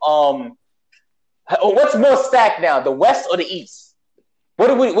terms of what's more stacked now, the West or the East?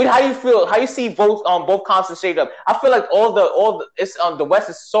 How do you feel? How you see both conferences shaped up? I feel like it's the West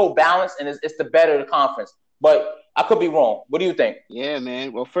is so balanced and it's the better conference. But I could be wrong. What do you think? Yeah,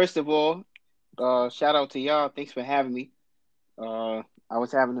 man. Well, first of all, shout out to y'all. Thanks for having me. I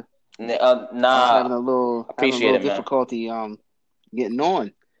was having a little difficulty getting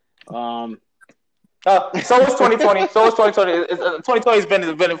on. So it's 2020. 2020 has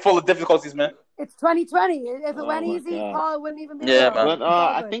been full of difficulties, man. It's 2020. If it went easy, Paul, it wouldn't even be Yeah, there. man. But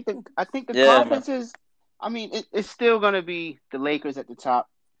I think the conferences. I mean, it's still going to be the Lakers at the top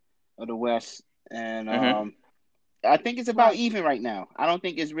of the West, and I think it's about even right now. I don't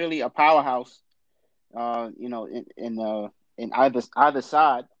think it's really a powerhouse. In either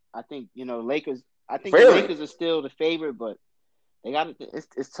side. I think Lakers. I think the Lakers are still the favorite, but they got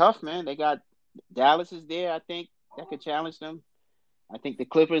it's tough, man. They got Dallas is there. I think that could challenge them. I think the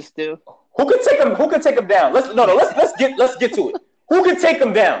Clippers still. Who could take them down? Let's get to it. Who could take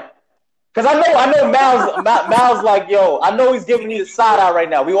them down? Because I know Mal's like, yo, I know he's giving me the side eye right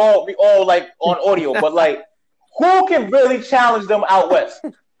now. We all like on audio, but like, who can really challenge them out west?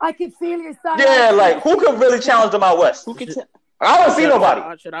 I can feel your side. Yeah, like who can really challenge them out west? Who can? I don't see nobody.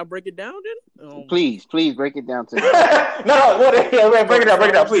 Should I break it down then? Please break it down to me. No, break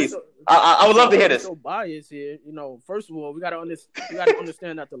it down, please. I would love to hear this. So biased here, First of all, we gotta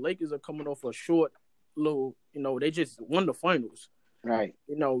understand that the Lakers are coming off a short little. They just won the finals. Right.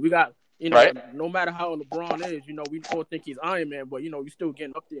 We got. Right. No matter how LeBron is, we all think he's Iron Man, but you're still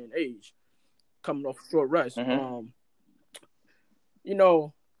getting up there in age, coming off a short rest. Mm-hmm.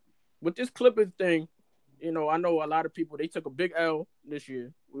 With this Clippers thing, I know a lot of people, they took a big L this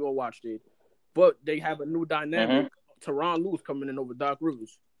year. We all watched it. But they have a new dynamic. Tyronn Lue coming in over Doc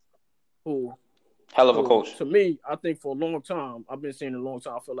Rivers. Who hell of a coach. To me, I think for a long time, I've been saying a long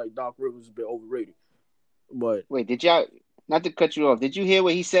time, I feel like Doc Rivers is a bit overrated. But wait, did y'all, not to cut you off, did you hear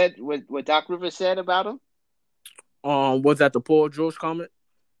what he said, what Doc Rivers said about him? Was that the Paul George comment?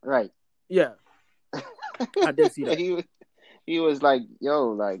 Right. Yeah. I did see that. He was like,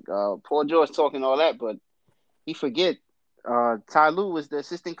 Paul George talking all that, but he forget Ty Lue was the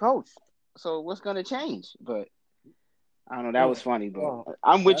assistant coach. So what's going to change? But I don't know. That was funny, but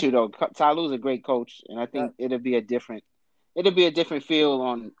I'm with you though. Ty Lue's a great coach, and I think it'll be a different feel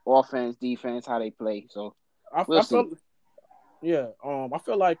on offense, defense, how they play. So we'll see. I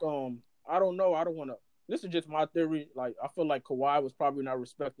feel like I don't know. I don't want to. This is just my theory. Like I feel like Kawhi was probably not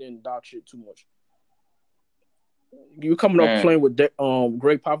respecting Doc shit too much. You coming up playing with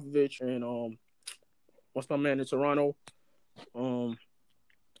Greg Popovich and what's my man in Toronto?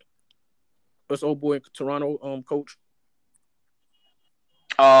 What's old boy in Toronto coach?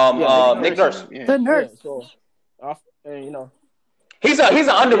 Nick Nurse. Yeah. The Nurse. Yeah, so, he's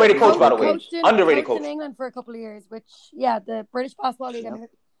an underrated coach, by the way. Underrated coach in England for a couple of years, which the British Basketball League.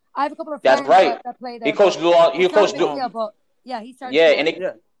 I have a couple of That's friends right. that play there. He coached Luol. He coached Luol. He started. Yeah,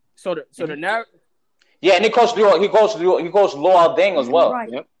 and So the narrative. Yeah, and he coached Luol. He coached Luol Deng as well. Right.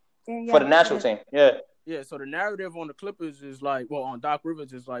 Yep. For the national team. Yeah. Yeah, so the narrative on the Clippers is like, on Doc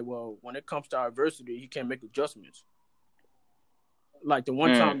Rivers is like, when it comes to adversity, he can't make adjustments. Like the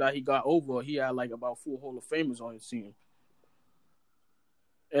one time that he got over, he had like about 4 Hall of Famers on his team.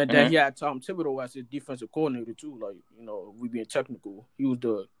 And then he had Tom Thibodeau as his defensive coordinator too. Like, we being technical, he was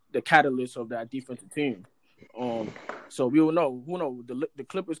the catalyst of that defensive team. So we will know. Who knows? The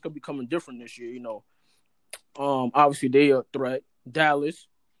Clippers could be coming different this year. Obviously they are a threat. Dallas,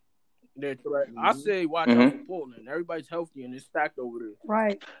 they're a threat. I say watch out for Portland. Everybody's healthy and it's stacked over there.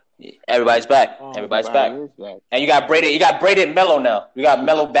 Right. Everybody's back. Everybody's back. And you got braided Mello now. You got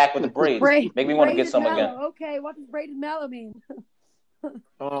Mello back with the braids. Make me want to get some Mello. again. Okay, what does braided Mello mean?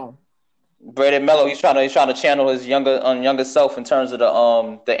 Braided Mello, he's trying to channel his younger self in terms of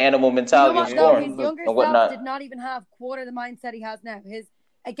the animal mentality of scoring his younger and whatnot. self did not even have quarter the mindset he has now. He's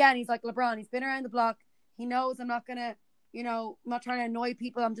like LeBron. He's been around the block. He knows I'm not gonna, I'm not trying to annoy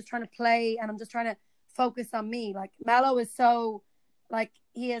people. I'm just trying to play and I'm just trying to focus on me. Like Melo is so like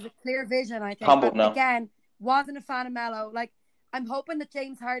he has a clear vision. I think. Humble But now. again, wasn't a fan of Melo. Like I'm hoping that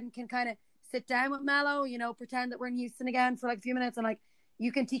James Harden can kind of sit down with Melo. You know, pretend that we're in Houston again for like a few minutes, and like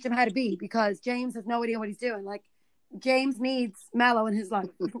you can teach him how to be because James has no idea what he's doing. Like James needs Melo in his life.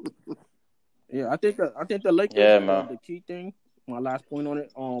 Yeah, I think the Lakers. Yeah, man. The key thing, my last point on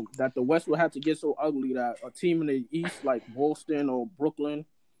it, that the West will have to get so ugly that a team in the East like Boston or Brooklyn,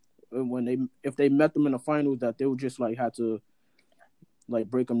 if they met them in the finals, that they would just like have to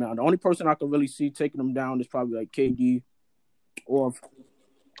like break them down. The only person I can really see taking them down is probably like KD, or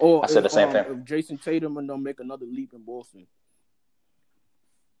I said the same thing. If Jason Tatum and them make another leap in Boston.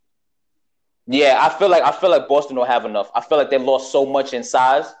 Yeah, I feel like Boston don't have enough. I feel like they lost so much in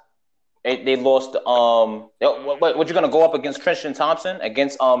size. They lost. What you gonna go up against Tristan Thompson,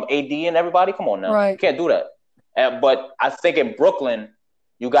 against AD and everybody? Come on now, Right. You can't do that. But I think in Brooklyn,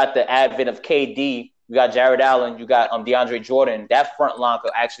 you got the advent of KD, you got Jared Allen, you got DeAndre Jordan. That front line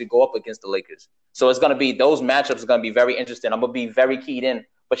could actually go up against the Lakers. So it's gonna be those matchups are gonna be very interesting. I'm gonna be very keyed in.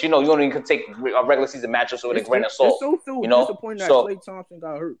 But you know, you only can take a regular season matchups with a grain of salt. It's so you know, disappointing that so Klay Thompson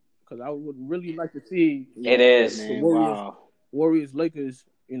got hurt because I would really like to see it is. the Warriors Lakers,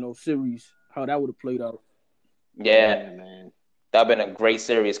 series, how that would have played out. Yeah, man. That'd been a great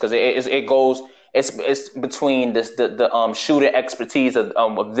series because it goes. It's between the shooting expertise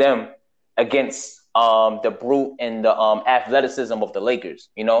of them against the brute and the athleticism of the Lakers.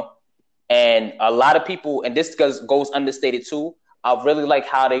 And a lot of people, and this goes understated too. I really like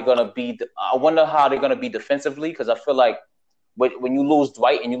how they're gonna be. I wonder how they're gonna be defensively because I feel like when you lose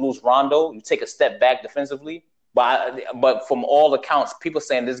Dwight and you lose Rondo, you take a step back defensively. But from all accounts, people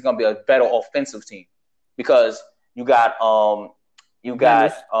saying this is gonna be a better offensive team because you got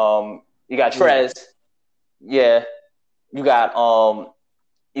Trez, yeah, you got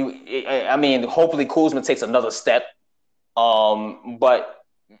I mean, hopefully Kuzma takes another step, but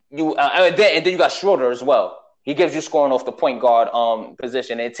and then you got Schroeder as well. He gives you scoring off the point guard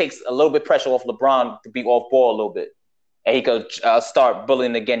position. It takes a little bit pressure off LeBron to be off ball a little bit, and he could start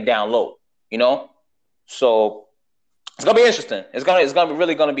bullying again down low. So it's gonna be interesting. It's gonna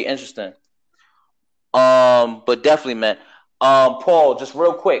really be interesting. But definitely, man. Paul, just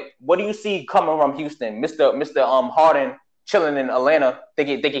real quick, what do you see coming from Houston, Mister Harden chilling in Atlanta,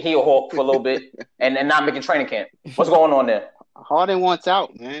 thinking he'll hawk for a little bit and not making training camp? What's going on there? Harden wants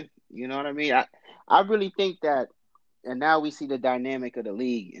out, man. You know what I mean? I really think that, and now we see the dynamic of the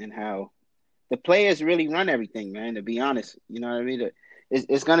league and how the players really run everything, man. To be honest, you know what I mean?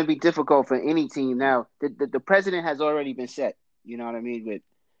 It's going to be difficult for any team now. The president has already been set. You know what I mean? With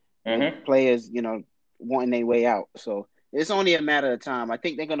players, wanting their way out. So it's only a matter of time. I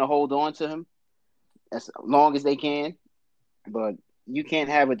think they're going to hold on to him as long as they can. But you can't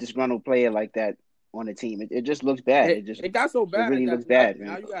have a disgruntled player like that on the team. It just looks bad. It got so bad. It really looks now, bad, man.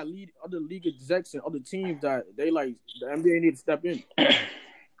 Now you got other league execs and other teams that they like the NBA need to step in.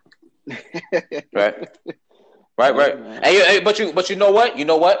 Right. Hey, but you know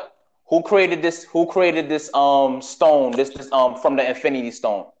what? Who created this? Stone? This from the Infinity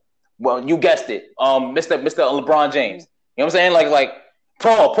Stone? Well, you guessed it. Mr. LeBron James. You know what I'm saying? Like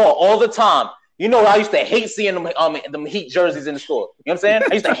Paul all the time. I used to hate seeing them Heat jerseys in the store. You know what I'm saying?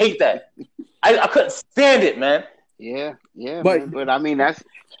 I used to hate that. I couldn't stand it, man. Yeah, but I mean that's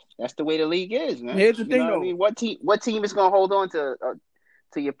the way the league is, man. Here's the thing, though. I mean, what team is gonna hold on to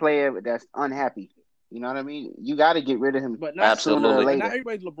your player that's unhappy? You know what I mean? You got to get rid of him. But absolutely, not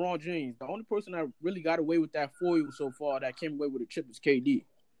everybody's LeBron James. The only person that really got away with that foil so far, that came away with a chip, is KD.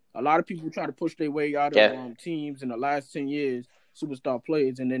 A lot of people try to push their way out of teams in the last 10 years, superstar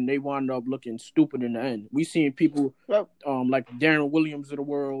players, and then they wind up looking stupid in the end. We seen people like Darren Williams of the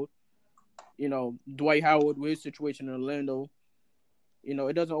world, Dwight Howard with his situation in Orlando.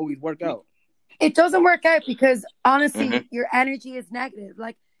 It doesn't always work out. It doesn't work out because honestly, your energy is negative.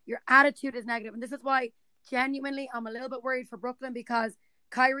 Like your attitude is negative. And this is why genuinely I'm a little bit worried for Brooklyn because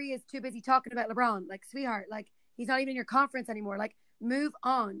Kyrie is too busy talking about LeBron. Like, sweetheart, like he's not even in your conference anymore. Like, move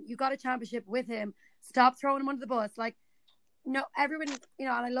on. You got a championship with him. Stop throwing him under the bus. Like, no, everybody, and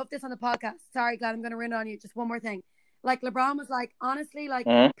I love this on the podcast. Sorry, Glad, I'm going to run on you. Just one more thing. Like, LeBron was like, honestly, like,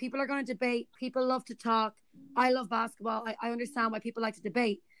 people are going to debate. People love to talk. I love basketball. I understand why people like to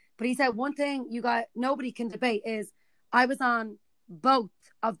debate. But he said one thing nobody can debate is I was on both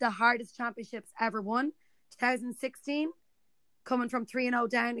of the hardest championships ever won. 2016, coming from 3-0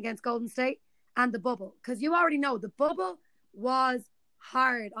 down against Golden State, and the bubble. Because you already know the bubble was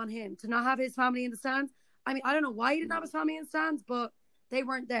hard on him to not have his family in the stands. I mean, I don't know why he didn't have his family in the stands, but they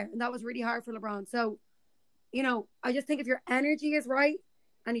weren't there. And that was really hard for LeBron. So, I just think if your energy is right,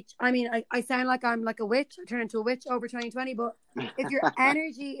 And I sound like I'm like a witch. I turn into a witch over 2020. But if your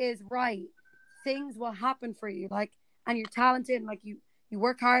energy is right, things will happen for you. Like, and you're talented, and like you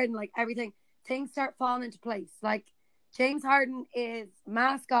work hard, and like everything, things start falling into place. Like James Harden is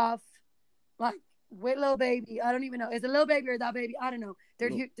mask off, like with Lil Baby. I don't even know. Is it Lil Baby or that baby? I don't know. They're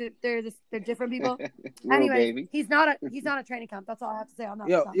different people. Anyway, baby. he's not a training camp. That's all I have to say on that.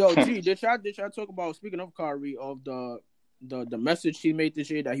 Yo, G, did y'all talk about, speaking of Kyrie, of the message he made this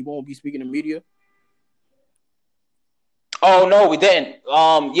year that he won't be speaking to media? Oh no, we didn't.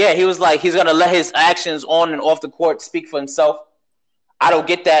 Yeah, he was like he's gonna let his actions on and off the court speak for himself. I don't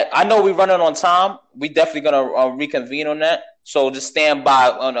get that. I know we're running on time. We definitely gonna reconvene on that. So just stand by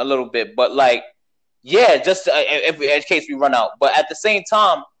on a little bit. But like, yeah, just in case we run out. But at the same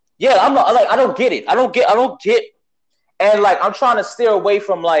time, yeah, I'm not like I don't get it. I don't get. And like I'm trying to steer away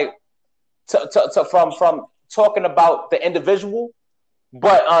from like from talking about the individual,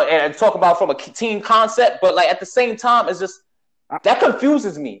 but and talk about from a team concept. But like at the same time, it's just that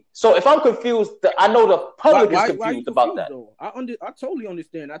confuses me. So if I'm confused, I know the public is confused about that. Though? I totally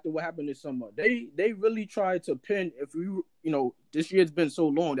understand. After what happened this summer, they really tried to pin. If you know, this year's been so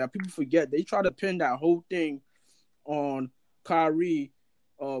long that people forget. They try to pin that whole thing on Kyrie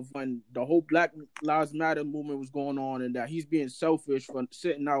of when the whole Black Lives Matter movement was going on, and that he's being selfish for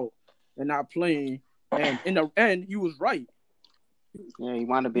sitting out and not playing. And in the end, he was right. Yeah, he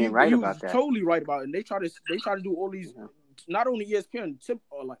wound up being right about that. He was totally right about it. And they try to do all these. Yeah. Not only ESPN,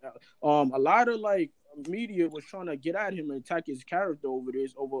 a lot of like media was trying to get at him and attack his character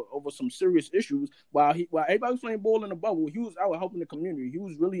over some serious issues. While everybody was playing ball in the bubble, he was out helping the community. He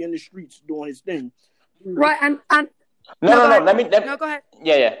was really in the streets doing his thing. Right, and no. No, go ahead.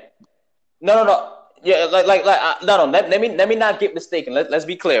 Yeah. No. Yeah, no. Let me not get mistaken. Let's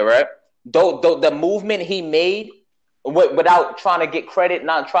be clear, right? Though the movement he made without trying to get credit,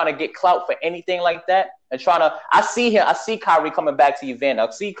 not trying to get clout for anything like that, and I see Kyrie coming back to Uvalde.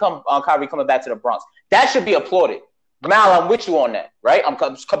 I see Kyrie coming back to the Bronx. That should be applauded. Mal, I'm with you on that, right? I'm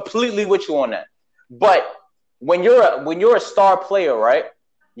completely with you on that. But when you're a star player, right?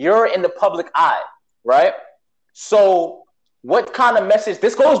 You're in the public eye, right? So what kind of message?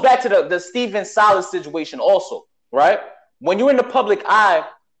 This goes back to the Stephen Silas situation also, right? When you're in the public eye,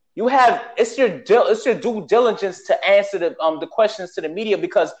 it's your due diligence to answer the questions to the media,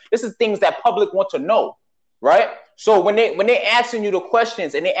 because this is things that public want to know, right? So when they asking you the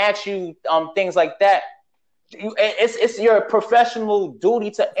questions and they ask you things like that, it's your professional duty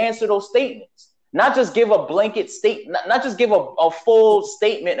to answer those statements, not just give a blanket statement, not just give a full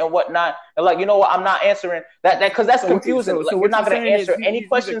statement and whatnot. And like, you know what, I'm not answering that because that's confusing. So we're not going to answer any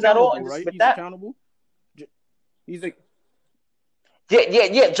questions at all. And right? with He's that, accountable. He's a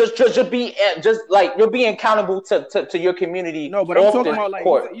Yeah. Just be like you're being accountable to your community. No, but I'm talking about like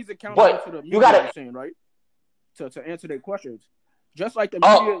he's accountable to the media. You gotta saying, right? To answer their questions, just like the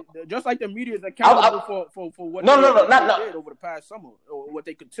media is accountable for what they did over the past summer or what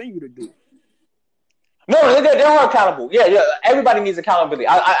they continue to do. No, they are accountable. Yeah. Everybody needs accountability.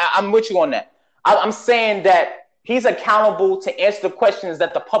 I'm with you on that. I'm saying that he's accountable to answer the questions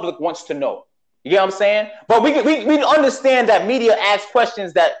that the public wants to know. You get what I'm saying? But we understand that media asks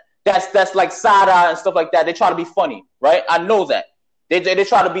questions that's like side eye and stuff like that. They try to be funny, right? I know that. They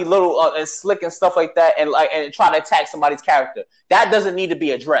try to be little and slick and stuff like that, and try to attack somebody's character. That doesn't need to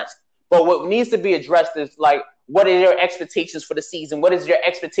be addressed. But what needs to be addressed is like, what are your expectations for the season? What is your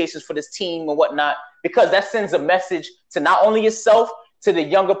expectations for this team and whatnot? Because that sends a message to not only yourself, to the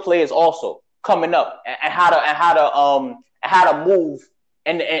younger players also coming up, and how to move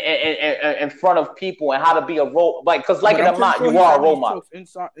in front of people, and how to be a role, like, because like it or not, you are a role model,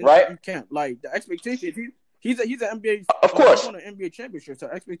 right? You can't, like, the expectation. He's an NBA, of course, won an NBA championship. So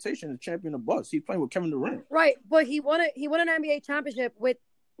expectation is champion of Bucks. He's playing with Kevin Durant, right? But he won an NBA championship with,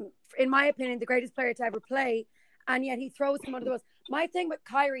 in my opinion, the greatest player to ever play, and yet he throws him under the bus. My thing with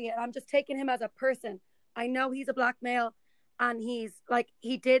Kyrie, and I'm just taking him as a person. I know he's a black male, and he's like,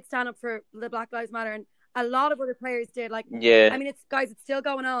 he did stand up for the Black Lives Matter, and a lot of other players did. Like, yeah. I mean, it's still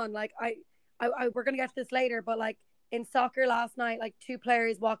going on. Like, we're gonna get to this later, but like in soccer last night, like two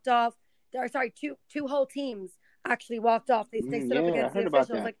players walked off. Two whole teams actually walked off. They stood up against the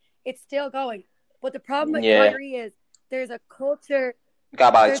officials. Like, it's still going. But the problem with Kyrie is there's a culture.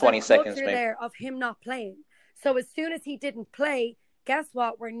 Got about like 20 seconds there of him not playing. So as soon as he didn't play, guess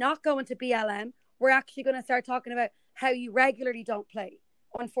what? We're not going to BLM. We're actually going to start talking about how you regularly don't play,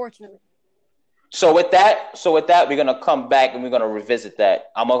 unfortunately. So with that, we're gonna come back and we're gonna revisit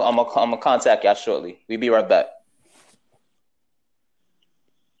that. I'm gonna contact y'all shortly. We'll be right back.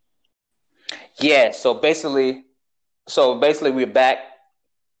 Yeah. So basically we're back.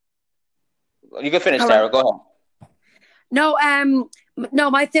 You can finish, All Tara. right. Go ahead. No,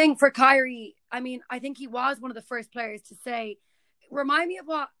 my thing for Kyrie, I mean, I think he was one of the first players to say, remind me of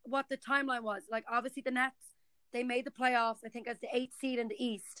what the timeline was. Like, obviously, the Nets, they made the playoffs, I think, as the 8th seed in the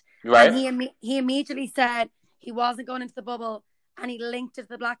East. Right. And he immediately said he wasn't going into the bubble, and he linked it to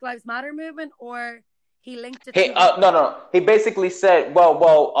the Black Lives Matter movement, or he linked it to... No. He basically said,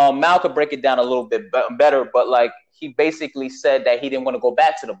 Mal could break it down a little bit better, but like he basically said that he didn't want to go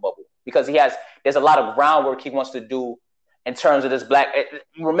back to the bubble because there's a lot of groundwork he wants to do in terms of this black.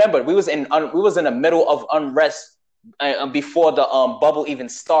 Remember, we was in the middle of unrest before the bubble even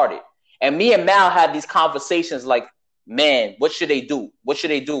started, and me and Mal had these conversations like, man, what should they do? What should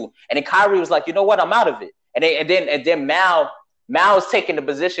they do? And then Kyrie was like, you know what, I'm out of it. And then Mal is taking the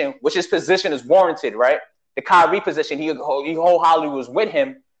position, which his position is warranted, right? The Kyrie position, he wholeheartedly was with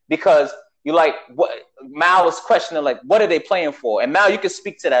him because you like what Mal was questioning, like, what are they playing for? And Mal, you can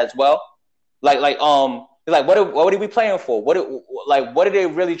speak to that as well. Like what are we playing for? What are they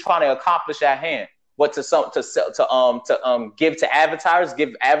really trying to accomplish at hand? What to give to advertisers,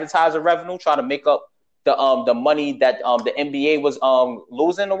 give advertiser revenue, try to make up the money that the NBA was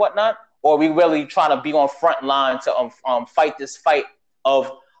losing or whatnot? Or are we really trying to be on front line to fight this fight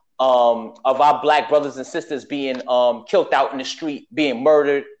of our black brothers and sisters being killed out in the street, being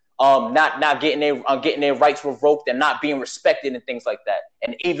murdered, not getting their rights revoked and not being respected and things like that.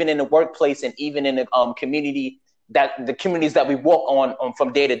 And even in the workplace and even in the communities that we walk on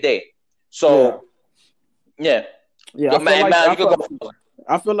from day to day. So yeah.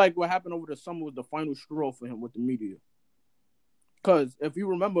 I feel like what happened over the summer was the final straw for him with the media. Because if you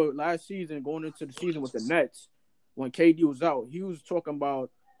remember last season, going into the season with the Nets, when KD was out, he was talking about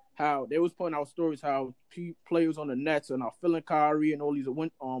how they was putting out stories how players on the Nets are not feeling Kyrie and all these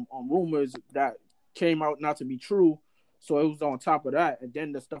rumors that came out not to be true. So it was on top of that. And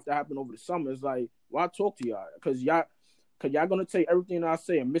then the stuff that happened over the summer is like, why talk to y'all? Because y'all going to take everything I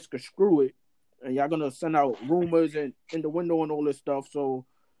say and misconstrue it. And y'all going to send out rumors and in the window and all this stuff. So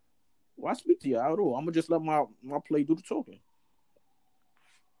why speak to y'all at all? I'm going to just let my play do the talking.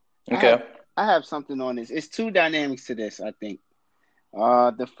 Okay. I have something on this. It's two dynamics to this, I think.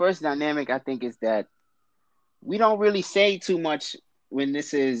 The first dynamic, I think, is that we don't really say too much when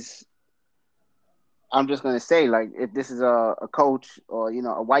this is, I'm just going to say, like, if this is a coach or,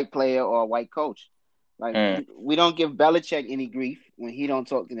 a white player or a white coach. Like, we don't give Belichick any grief when he don't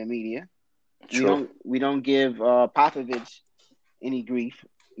talk to the media. True. We don't give Popovich any grief.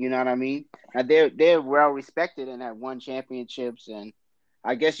 You know what I mean? Now, they're well respected and have won championships, and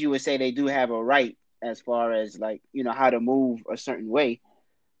I guess you would say they do have a right as far as like, how to move a certain way.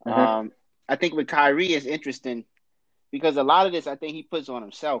 Mm-hmm. I think with Kyrie is interesting because a lot of this I think he puts on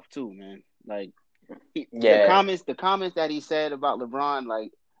himself too, man. Like the comments that he said about LeBron,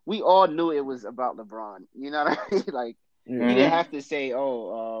 like we all knew it was about LeBron. You know what I mean? Like he didn't have to say,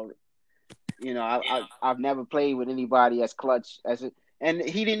 I've never played with anybody as clutch as it, and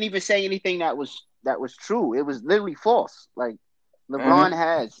he didn't even say anything that was true. It was literally false. Like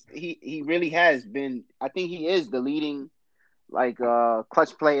LeBron he really has been. I think he is the leading, like,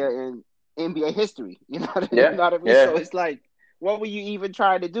 clutch player in NBA history. You know what I mean? So it's like, what were you even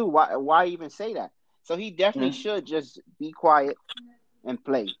trying to do? Why even say that? So he definitely should just be quiet and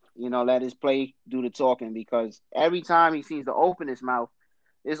play. Let his play do the talking because every time he seems to open his mouth,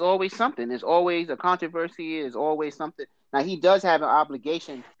 there's always something. There's always a controversy. There's always something. Now he does have an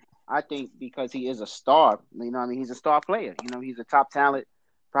obligation, I think, because he is a star. He's a star player. He's a top talent,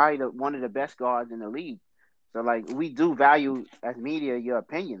 probably one of the best guards in the league. So, like, we do value as media your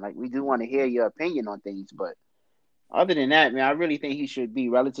opinion. Like, we do want to hear your opinion on things. But other than that, man, I really think he should be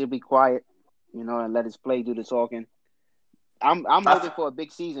relatively quiet, and let his play do the talking. I'm hoping for a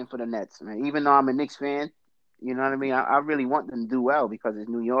big season for the Nets, man. Even though I'm a Knicks fan, you know what I mean? I really want them to do well because it's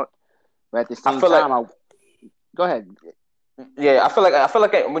New York. But at the same time, go ahead. Yeah, I feel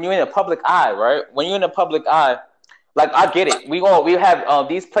like when you're in the public eye, right? When you're in the public eye, like I get it. We have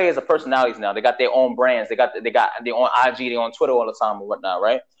these players are personalities now. They got their own brands. They got their own IG. They're on Twitter all the time and whatnot,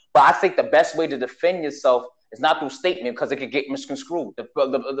 right? But I think the best way to defend yourself is not through statement because it could get misconstrued.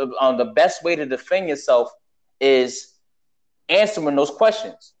 The best way to defend yourself is answering those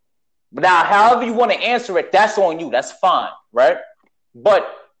questions. But now, however you want to answer it, that's on you. That's fine, right? But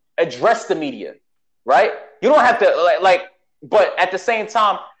address the media, right? You don't have to But at the same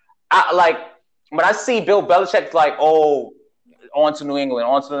time, when I see Bill Belichick on to New England,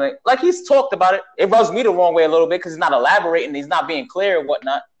 like he's talked about it. It rubs me the wrong way a little bit because he's not elaborating, he's not being clear and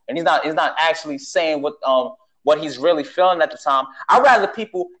whatnot, and he's not actually saying what he's really feeling at the time. I'd rather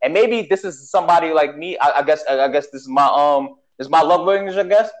people, and maybe this is somebody like me. I guess this is my love language. I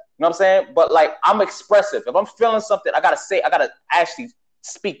guess know what I'm saying? But like, I'm expressive. If I'm feeling something, I gotta actually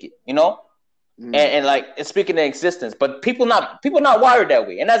speak it, you know, and like it's speaking in existence. But people not wired that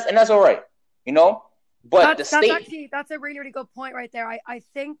way, and that's all right, you know. But that's a really, really good point right there. I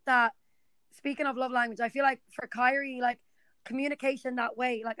think that, speaking of love language, I feel like for Kyrie, like communication that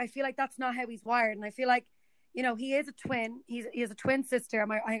way, like I feel like that's not how he's wired, and I feel like, you know, he is a twin. He has a twin sister.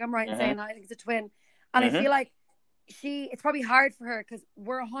 I think I'm right in saying that. I think he's a twin, and I feel like it's probably hard for her because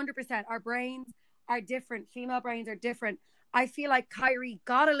we're 100%. Our brains are different. Female brains are different. I feel like Kyrie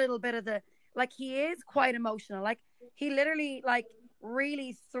got a little bit of like, he is quite emotional. Like, he literally, like,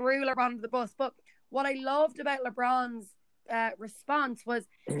 really threw LeBron under the bus. But what I loved about LeBron's response was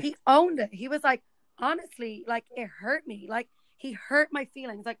he owned it. He was like, honestly, like, it hurt me. Like, he hurt my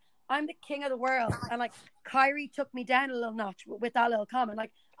feelings. Like, I'm the king of the world. And, like, Kyrie took me down a little notch with that little comment.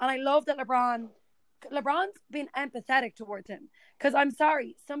 Like, and I love that LeBron's been empathetic towards him. Because I'm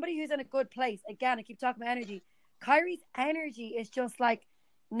sorry, somebody who's in a good place, again, I keep talking about energy. Kyrie's energy is just like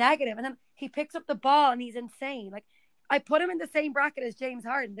negative, and then he picks up the ball and he's insane. Like, I put him in the same bracket as James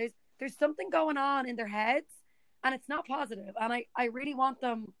Harden. There's something going on in their heads, and it's not positive. And I really want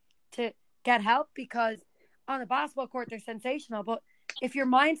them to get help, because on the basketball court they're sensational, but if your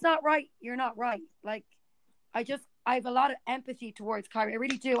mind's not right, you're not right. Like, I have a lot of empathy towards Kyrie. I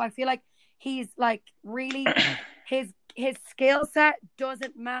really do. I feel like he's like really his skill set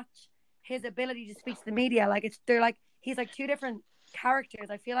doesn't match his ability to speak to the media. Like, he's like two different characters.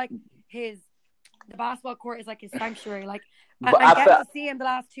 I feel like the basketball court is like his sanctuary. Like, I get to see him the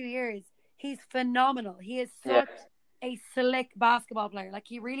last 2 years. He's phenomenal. He is such a slick basketball player. Like,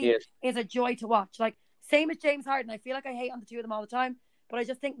 he really is a joy to watch. Like, same as James Harden. I feel like I hate on the two of them all the time, but I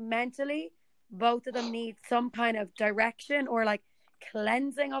just think mentally both of them need some kind of direction or like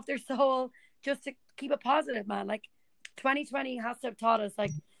cleansing of their soul just to keep it positive, man. Like, 2020 has to have taught us,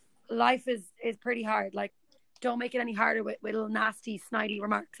 like, life is pretty hard. Like, don't make it any harder with little nasty, snidey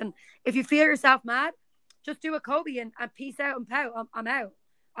remarks. And if you feel yourself mad, just do a Kobe and peace out and pout. I'm out.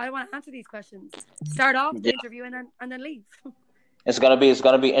 I don't want to answer these questions. Start off the interview and then leave. It's gonna be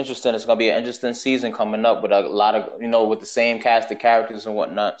interesting. It's gonna be an interesting season coming up with a lot of, you know, with the same cast of characters and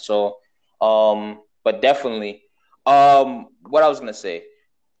whatnot. So, but definitely, what I was gonna say,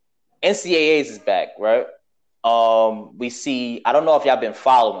 NCAAs is back, right? We see, I don't know if y'all been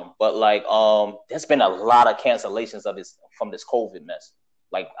following, but like, there's been a lot of cancellations from this COVID mess,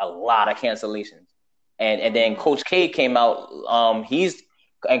 like a lot of cancellations. And then Coach K came out, and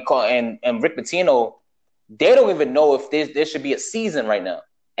Rick Pitino, they don't even know if there should be a season right now.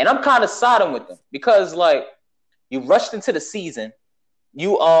 And I'm kind of siding with them because, like, you rushed into the season.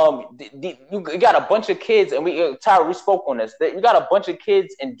 You got a bunch of kids, and Tyra, we spoke on this. You got a bunch of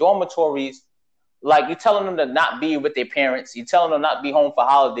kids in dormitories. Like, you're telling them to not be with their parents. You're telling them not to be home for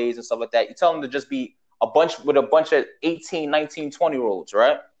holidays and stuff like that. You're telling them to just be a bunch of 18, 19, 20-year-olds,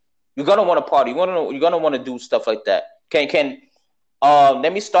 right? You're going to want to party. You're going to want to do stuff like that.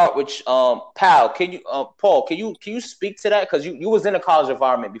 Let me start with Paul. Paul, can you speak to that? Because you was in a college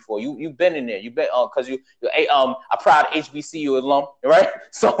environment before. You've been in there. You've been because you're a proud HBCU alum, right?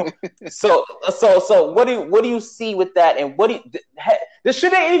 So what do you see with that? And there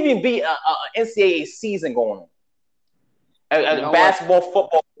shouldn't even be a NCAA season going on. Basketball,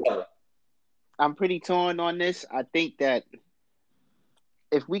 football. Whatever. I'm pretty torn on this. I think that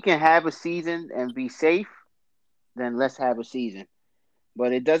if we can have a season and be safe, then let's have a season.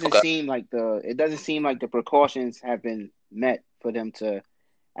 But it doesn't seem like the precautions have been met for them to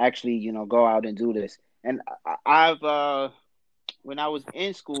actually, you know, go out and do this. And I've when I was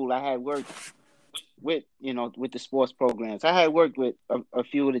in school, I had worked with the sports programs. I had worked with a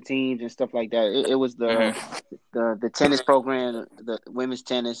few of the teams and stuff like that. It was the tennis program, the women's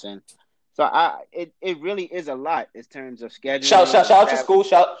tennis, and so it really is a lot in terms of scheduling. Shout out to school.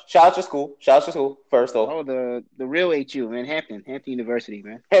 Shout out to school. First off. Oh, the real HU, man, Hampton University,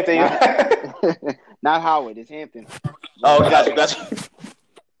 man. Not Howard, it's Hampton. Oh, gotcha.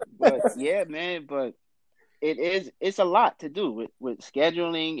 But yeah, man, but it's a lot to do with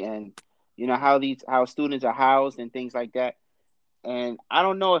scheduling and, you know, how students are housed and things like that. And I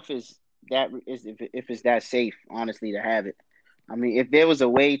don't know if it's that safe, honestly, to have it. I mean, if there was a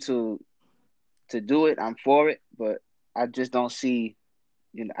way to do it, I'm for it, but I just don't see,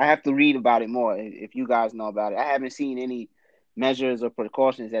 you know, I have to read about it more if you guys know about it. I haven't seen any measures or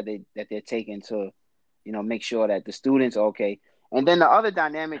precautions that they're taking to, you know, make sure that the students are okay. And then the other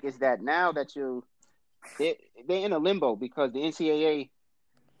dynamic is that now that they're in a limbo because the NCAA,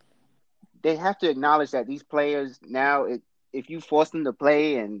 they have to acknowledge that these players now, if you force them to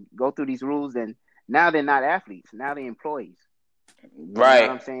play and go through these rules, then now they're not athletes. Now they're employees. You know Right.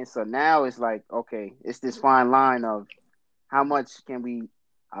 what I'm saying? So now it's like, okay, it's this fine line of how much can we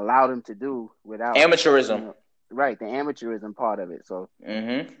allow them to do without, Amateurism. right, the amateurism part of it. So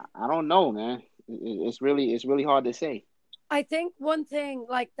Mm-hmm. I don't know, man. It's really hard to say. I think one thing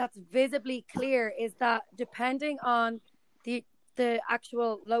like that's visibly clear is that depending on the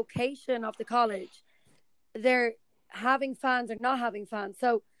actual location of the college, they're having fans or not having fans.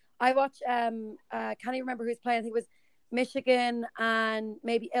 So I watched can't even remember who's playing. I think it was Michigan and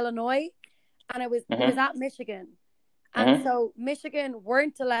maybe Illinois, and it was at Michigan, and so Michigan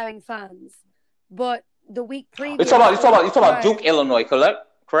weren't allowing fans, but the week previous. You talking about Duke, Illinois, correct?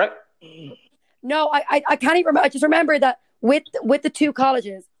 No, I can't even remember. I just remember that with the two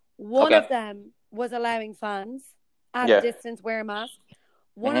colleges, one of them was allowing fans at a distance wear a mask.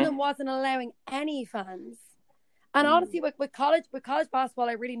 One of them wasn't allowing any fans. And honestly, with college basketball,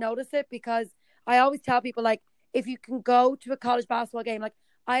 I really notice it because I always tell people, like, if you can go to a college basketball game, like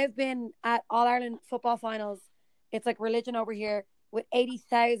I have been at All Ireland football finals. It's like religion over here with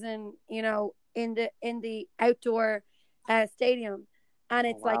 80,000, you know, in the outdoor stadium, and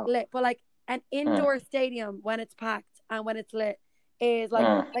it's like lit. But like an indoor stadium when it's packed and when it's lit is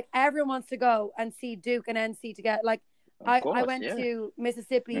like everyone wants to go and see Duke and NC together. Like I went to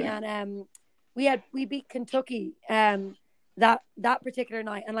Mississippi and we beat Kentucky that particular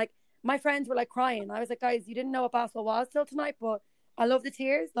night, and like my friends were like crying. I was like, guys, you didn't know what basketball was till tonight, but I love the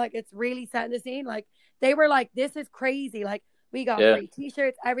tears. Like it's really setting the scene. Like they were like, this is crazy. Like we got free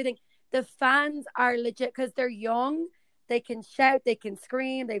t-shirts, everything. The fans are legit because they're young. They can shout, they can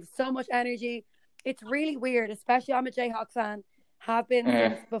scream, they have so much energy. It's really weird, especially I'm a Jayhawks fan, have been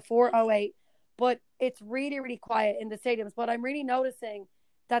since before 2008, but it's really, really quiet in the stadiums. But I'm really noticing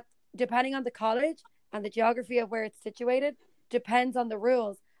that depending on the college and the geography of where it's situated, depends on the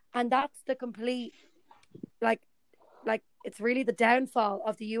rules. And that's the complete, like it's really the downfall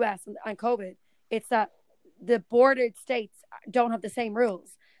of the US and COVID. It's that the bordered states don't have the same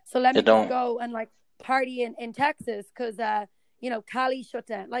rules. So let me just go and like party in Texas because you know, Cali shut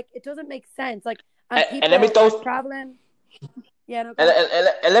down. Like it doesn't make sense. Like and let me throw traveling. Yeah, no.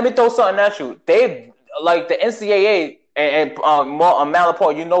 And let me throw something at you. They like the NCAA and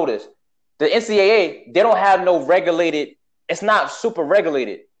Malaport. You notice the NCAA, they don't have no regulated. It's not super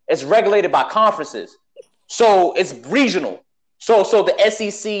regulated. It's regulated by conferences, so it's regional. So the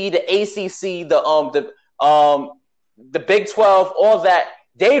SEC, the ACC, the Big 12, all that.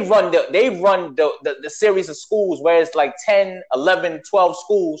 They run the series of schools where it's like 10, 11, 12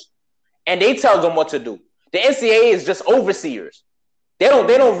 schools, and they tell them what to do. The NCAA is just overseers. They don't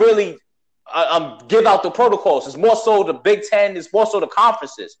really give out the protocols. It's more so the Big 10. It's more so the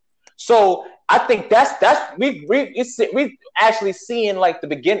conferences. So I think that's we actually seeing like the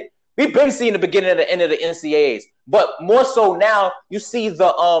beginning. We've been seeing the beginning and the end of the NCAAs, but more so now you see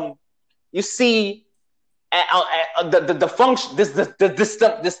the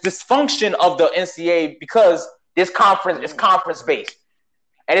dysfunction of the NCAA because this conference is conference based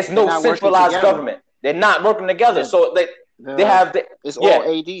and it's no centralized government. They're not working together, so they have it's all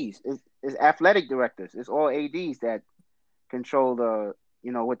ADs. It's athletic directors. It's all ADs that control the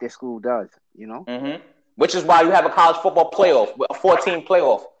what their school does. Which is why you have a college football playoff, a 14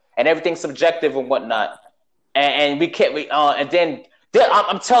 playoff, and everything's subjective and whatnot. And we can't. And then.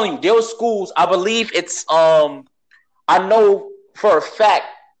 I'm telling you, there were schools. I believe it's. I know for a fact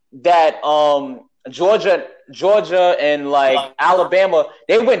that Georgia, and like Alabama,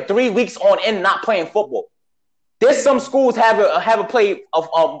 they went 3 weeks on end not playing football. There's some schools haven't played of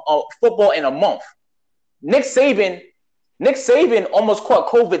football in a month. Nick Saban almost caught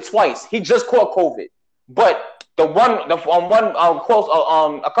COVID twice. He just caught COVID, but the one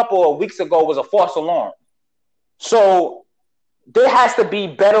a couple of weeks ago was a false alarm. So. There has to be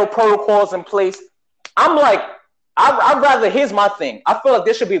better protocols in place. I'm like, I'd rather. Here's my thing. I feel like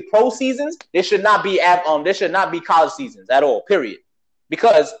there should be pro seasons. There should not be college seasons at all. Period.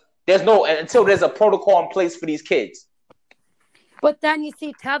 Because until there's a protocol in place for these kids. But then you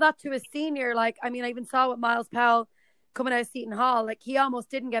see, tell that to a senior. Like, I mean, I even saw with Miles Powell coming out of Seton Hall. Like, he almost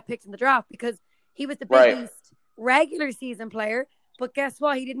didn't get picked in the draft because he was the Big East regular season player. But guess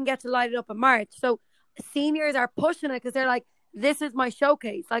what? He didn't get to light it up in March. So seniors are pushing it because they're like, this is my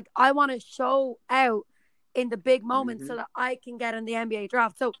showcase. Like, I want to show out in the big moments so that I can get in the NBA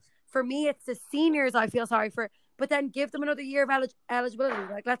draft. So for me, it's the seniors I feel sorry for, but then give them another year of eligibility.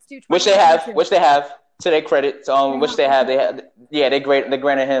 Like, let's do which they have to their credit. Which they have. They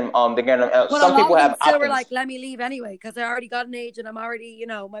granted him. Some people have. Still were like, let me leave anyway because I already got an age and I'm already,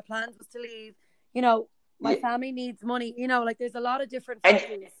 my plans was to leave. My family needs money. Like, there's a lot of different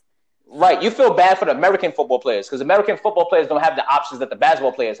factors. Right, you feel bad for the American football players because American football players don't have the options that the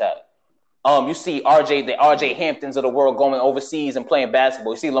basketball players have. You see the RJ Hamptons of the world going overseas and playing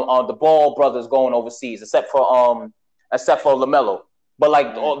basketball. You see the Ball brothers going overseas, except for LaMelo. But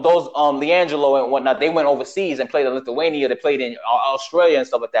like those LiAngelo and whatnot, they went overseas and played in Lithuania. They played in Australia and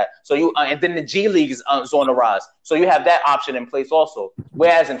stuff like that. So and then the G League is on the rise. So you have that option in place also.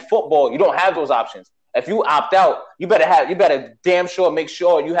 Whereas in football, you don't have those options. If you opt out, you better damn sure make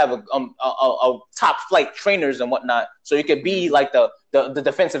sure you have a top flight trainers and whatnot, so you could be like the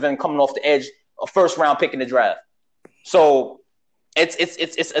defensive end coming off the edge, a first round pick in the draft. So it's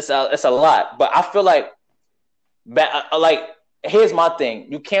a lot, but I feel like here's my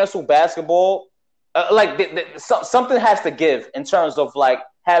thing: you cancel basketball, something has to give in terms of like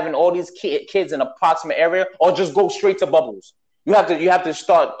having all these kids in a proximate area, or just go straight to bubbles. You have to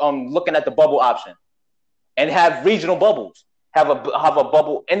start looking at the bubble option. And have regional bubbles. Have a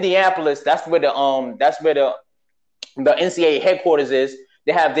bubble. Indianapolis. That's where the NCAA headquarters is.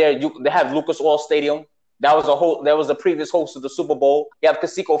 They have Lucas Oil Stadium. That was a previous host of the Super Bowl. You have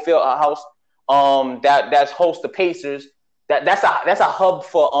Casico Field House. That's host the Pacers. That's a hub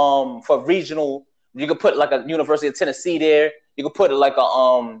for regional. You could put like a University of Tennessee there. You could put like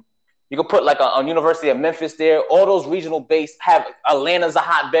a University of Memphis there. All those regional base have Atlanta's a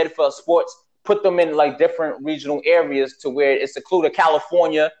hotbed for sports. Put them in like different regional areas to where it's secluded.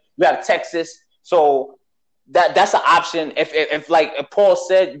 California, you have Texas, so that's an option. If Paul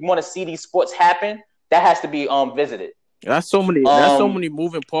said, you want to see these sports happen, that has to be visited. That's so many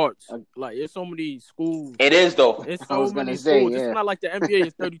moving parts. Like it's so many schools. It is though. It's so many schools. It's not like the NBA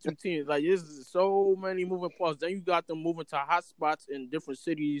is 32 teams. Like there's so many moving parts. Then you got them moving to hot spots in different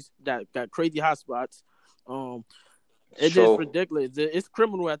cities that got crazy hot spots. It's just ridiculous. It's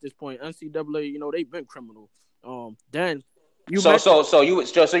criminal at this point. NCAA, they've been criminal. Then you said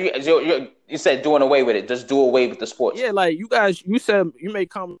doing away with it. Just do away with the sports. Yeah, like you said you made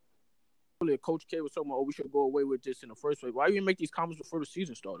comments. Coach K was talking about, we should go away with this in the first place. Why you didn't make these comments before the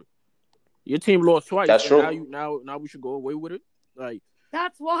season started? Your team lost twice. That's true. Now we should go away with it. Like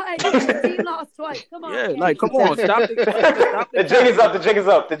that's why the team lost twice. Come on. Yeah, like come on, stop the jig is up. The jig is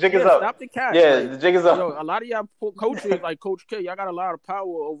up. Stop the cat. Yeah, like, the jig is up. A lot of y'all coaches, like Coach K, y'all got a lot of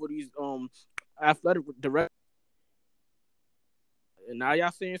power over these athletic directors. And now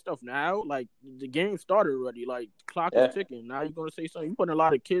y'all seeing stuff now. Like the game started already. Like clock is ticking. Now you're gonna say something. You putting a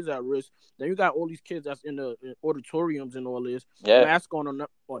lot of kids at risk. Then you got all these kids that's in the auditoriums and all this. Yeah. Mask on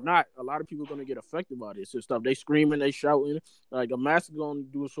or not, a lot of people are gonna get affected by this and stuff. They screaming, they shouting. Like a mask is gonna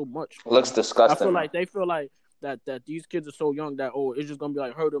do so much. Looks disgusting. I feel like they feel like that these kids are so young that it's just gonna be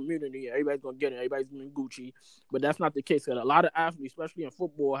like herd immunity. Everybody's gonna get it. Everybody's gonna be Gucci. But that's not the case. Because a lot of athletes, especially in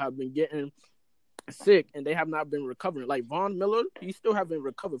football, have been getting sick and they have not been recovering. Like Von Miller, he still haven't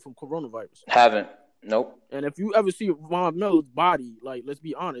recovered from coronavirus. Haven't. Nope. And if you ever see Von Miller's body, like let's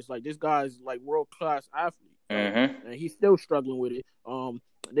be honest, like this guy's like world class athlete, and he's still struggling with it.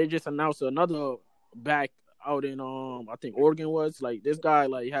 They just announced another back out in I think Oregon was like this guy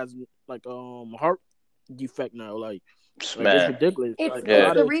like has like heart defect now. Like it's ridiculous. It's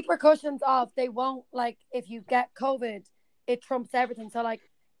like, the repercussions of they won't like if you get COVID, it trumps everything. So like.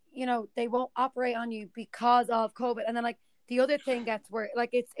 They won't operate on you because of COVID. And then, like, the other thing gets worse.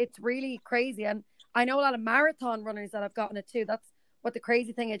 Like, it's really crazy. And I know a lot of marathon runners that have gotten it, too. That's what the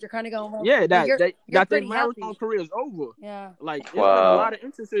crazy thing is. You're kind of going, well, yeah, that their marathon healthy. Career is over. Yeah. Like, a lot of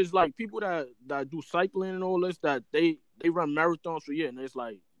instances, like, people that do cycling and all this, that they run marathons for years. And it's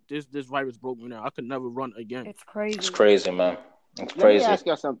like, this virus broke me now. I could never run again. It's crazy. It's crazy, man. It's crazy.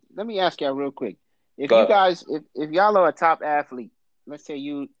 Let me ask y'all real quick. If you guys, if y'all are a top athlete, let's say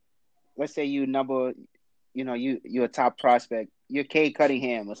you number, you're a top prospect. You're Cade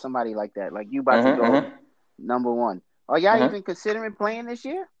Cunningham or somebody like that. Like you about to go number one. Are y'all even considering playing this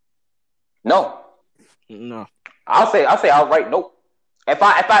year? No. I'll say outright nope. If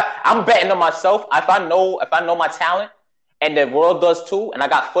I'm betting on myself. If I know my talent, and the world does too, and I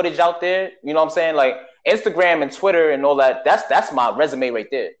got footage out there. You know what I'm saying? Like Instagram and Twitter and all that. That's my resume right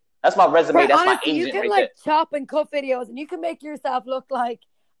there. That's my resume. That's honestly, my agent right there. You can chop and cut videos, and you can make yourself look like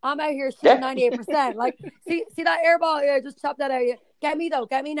I'm out here shooting 98%. Like, see that air ball? Yeah, just chop that out. Get me though.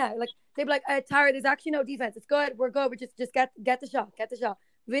 Get me now. Like they'd be like, Tara, there's actually no defense. It's good. We're good. We just get the shot. Get the shot.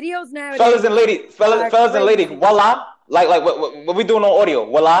 Videos now. Fellas and ladies, voila. Like what we doing on audio?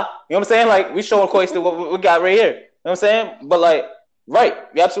 Voila. You know what I'm saying? Like we showing Koister what we got right here. You know what I'm saying? But like, right,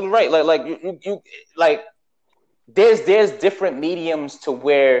 you're absolutely right. Like you like. There's different mediums to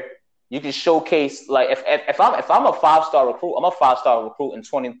where you can showcase. Like if I'm a 5-star recruit, I'm a 5-star recruit in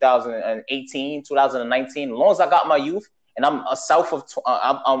 2018, 2019. As long as I got my youth and I'm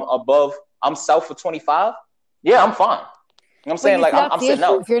I'm south of 25, yeah, I'm fine. You know what I'm saying? Like, I'm sitting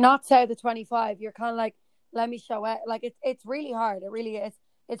out. If you're not south of 25, you're kind of like, let me show it. Like, it's really hard. It really is.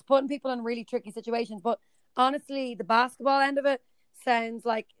 It's putting people in really tricky situations. But honestly, the basketball end of it sounds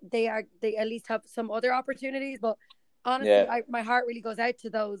like they at least have some other opportunities. But honestly, my heart really goes out to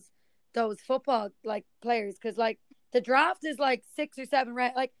those football like players, because like the draft is like 6 or 7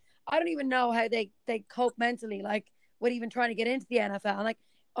 rounds. Like, I don't even know how they cope mentally, like with even trying to get into the NFL. And like,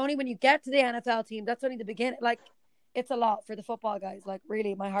 only when you get to the NFL team, that's only the beginning. Like, it's a lot for the football guys. Like,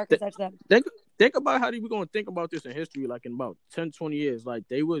 really, my heart goes out to them. Think about how we're going to think about this in history, like in about 10, 20 years. Like,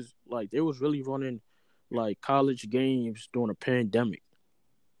 they was really running like college games during a pandemic.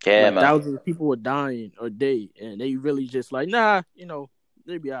 Yeah, like, man. Thousands of people were dying a day, and they really just like, nah,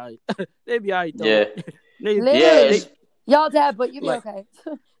 they be all right. They be all right, though. Yeah. Y'all dead, but you be like, okay.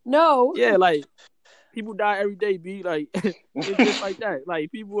 No. Yeah, like, people die every day, B. Like, it's just like that.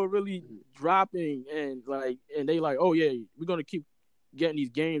 Like, people are really dropping, and they like, oh yeah, we're gonna keep getting these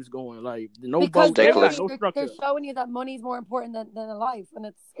games going. Like, no because boat, no structure. They're showing you that money's more important than a life, and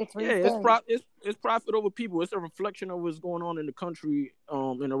it's really it's profit over people. It's a reflection of what's going on in the country,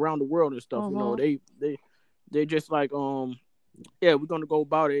 and around the world and stuff. Mm-hmm. They just like yeah, we're gonna go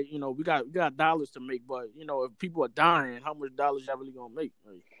about it. We got dollars to make, but if people are dying, how much dollars y'all really gonna make?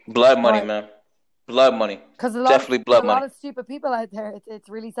 Like, blood money, man. Blood money. Because definitely blood money. A lot of stupid people out there. It's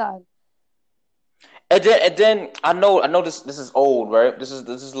really sad. And then I know this is old, right? This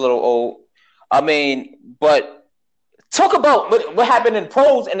is a little old. I mean, but talk about what happened in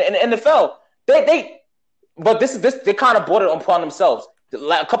pros and in the NFL. They kind of brought it upon themselves.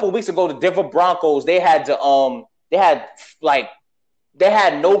 Like, a couple of weeks ago, the Denver Broncos, they had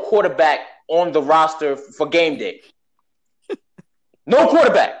no quarterback on the roster for game day. No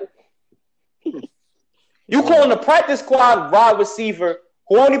quarterback. You calling a practice squad wide receiver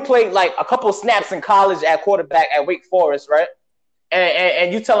who only played like a couple of snaps in college at quarterback at Wake Forest, right?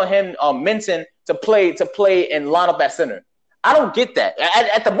 And you telling him Minton to play and line up at center. I don't get that.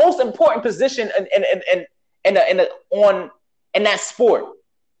 At the most important position in that sport,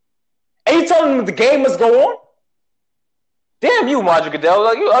 and you telling him the game must go on? Damn you, Roger Goodell!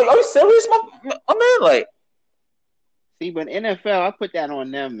 Like, are you serious, my man? Like, see, but NFL, I put that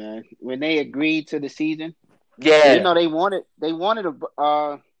on them, man. When they agreed to the season, yeah, they wanted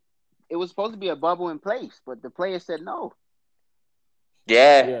it was supposed to be a bubble in place, but the players said no.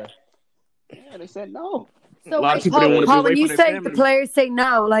 Yeah, they said no. So, a lot of people didn't want to Paul, when you say the players say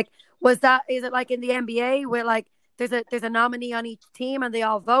no, like, is it like in the NBA where like there's a nominee on each team and they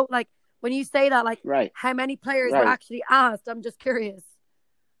all vote? Like, when you say that, like, right. How many players were actually asked? I'm just curious.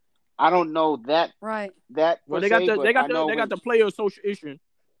 I don't know that. Right. That. Well, they got the player association.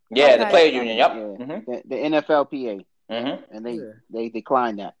 Yeah, okay. The player union. Yep. Yeah, mm-hmm. the NFLPA. Mm-hmm. And they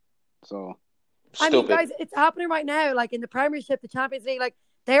declined that. So. Stupid. I mean, guys, it's happening right now. Like in the Premiership, the Champions League, like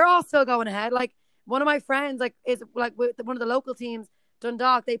they're all still going ahead. Like one of my friends, is like with one of the local teams,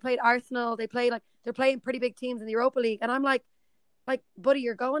 Dundalk. They played Arsenal. They're playing pretty big teams in the Europa League, and I'm like, buddy,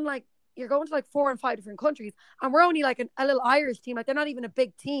 you're going to like 4 and 5 different countries, and we're only like a little Irish team. Like, they're not even a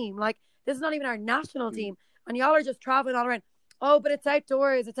big team. Like, this is not even our national team, and y'all are just traveling all around. Oh, but it's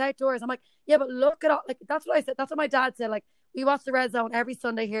outdoors. I'm like, yeah, but look at all. Like, that's what I said. That's what my dad said. Like, we watch the Red Zone every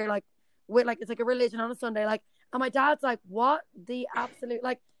Sunday here. Like, with like it's like a religion on a Sunday. Like, and my dad's like, what the absolute?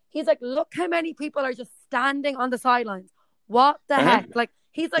 Like, he's like, look how many people are just standing on the sidelines. What the heck? Like,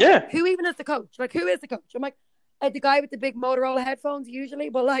 he's like, who even is the coach? Like, who is the coach? I'm like, the guy with the big Motorola headphones usually,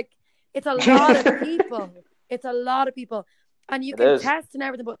 but like. It's a lot of people. It's a lot of people. And you can test and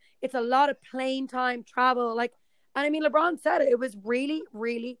everything, but it's a lot of plane time, travel. Like, and I mean, LeBron said it. It was really,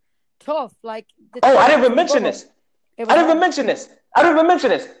 really tough. Like, I didn't even mention this. I didn't even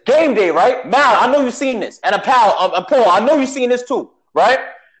mention this. Game day, right? Mal, I know you've seen this. And Paul, I know you've seen this too, right?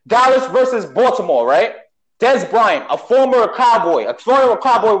 Dallas versus Baltimore, right? Des Bryant, a former Cowboy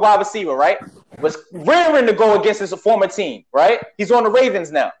wide receiver, right? Was raring to go against his former team, right? He's on the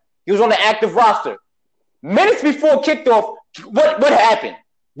Ravens now. He was on the active roster. Minutes before kickoff, what happened?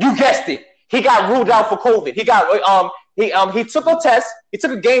 You guessed it. He got ruled out for COVID. He took a test. He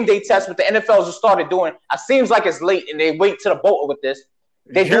took a game day test, what the NFL just started doing. It seems like it's late, and they wait to the boat with this.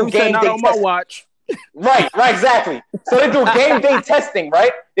 They do game day on my watch. Right, exactly. So they do game day testing,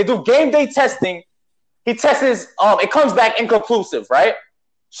 right? They do game day testing. He tests it comes back inconclusive, right?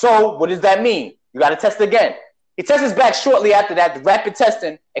 So what does that mean? You got to test again. He tests back shortly after that, the rapid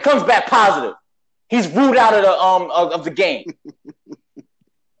testing. It comes back positive. He's ruled out of the game.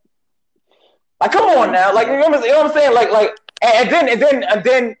 Like, come on now, you know what I'm saying? And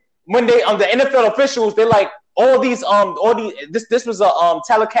then when they the NFL officials, they're like, this was a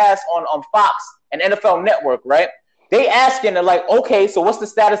telecast on Fox and NFL Network, right? They asking, they're like, okay, so what's the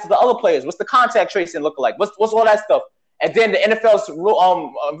status of the other players? What's the contact tracing look like? What's all that stuff? And then the NFL's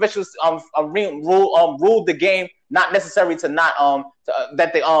officials ruled the game not necessary to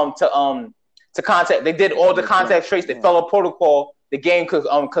contact. They did all the contact trace. They follow protocol. The game could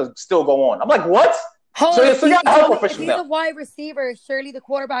still go on. I'm like, what? So you have health officials he's now. a wide receiver. Surely the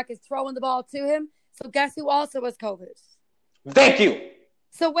quarterback is throwing the ball to him. So guess who also has COVID? Thank you.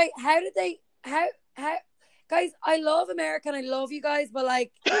 So wait, how guys? I love America and I love you guys, but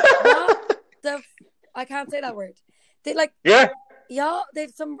like, I can't say that word. They like, yeah.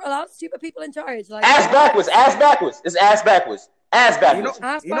 There's a lot of stupid people in charge. Like ass backwards. It's ass backwards.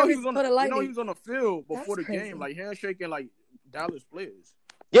 You know he was on the field before the game, like handshaking like Dallas players.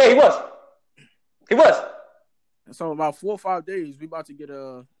 Yeah, he was. And so about 4 or 5 days, we about to get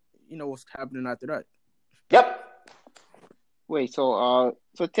what's happening after that. Yep. Wait, so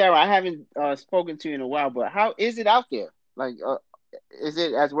Tara, I haven't spoken to you in a while, but how is it out there? Like, is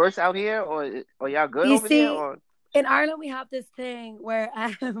it as worse out here, or y'all good over there? Or? In Ireland, we have this thing where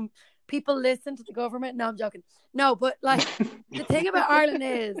people listen to the government. No, I'm joking. No, but like the thing about Ireland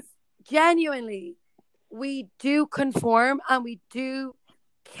is genuinely we do conform and we do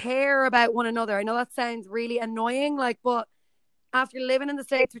care about one another. I know that sounds really annoying, but after living in the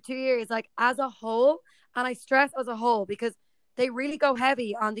States for 2 years, like as a whole, and I stress as a whole because they really go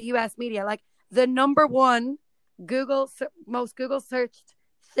heavy on the US media. Like the number one most Google searched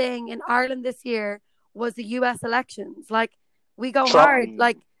thing in Ireland this year was the US elections. Like we go hard,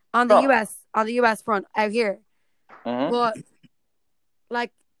 like on the US front out here. But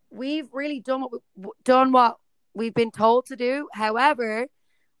like we've really done what we've been told to do. However,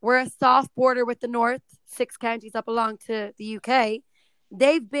 we're a soft border with the North, 6 counties that belong to the UK.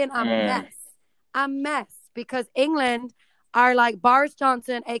 They've been a mess because England are like Boris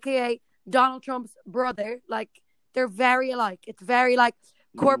Johnson, aka Donald Trump's brother. Like they're very alike. It's very like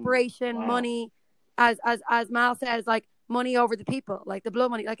corporation money, as Mal says, like money over the people, like the blood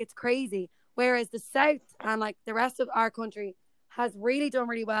money. Like it's crazy. Whereas the South and like the rest of our country has really done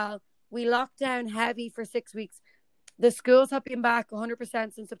really well. We locked down heavy for 6 weeks. The schools have been back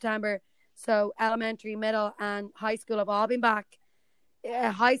 100% since September. So elementary, middle, and high school have all been back.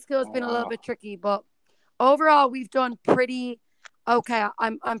 High school has been a little bit tricky, but overall we've done pretty okay.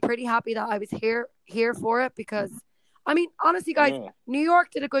 I'm pretty happy that I was here for it because, I mean, honestly, guys, New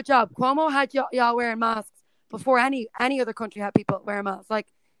York did a good job. Cuomo had y'all wearing masks before any other country had people wearing masks. Like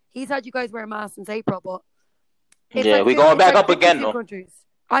he's had you guys wearing masks since April, but we're going back up again though. Countries.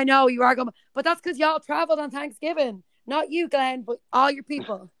 I know you are going, but that's because y'all traveled on Thanksgiving. Not you, Glenn, but all your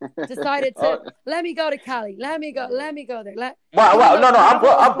people decided to let me go to Cali. Let me go there. Wow. No.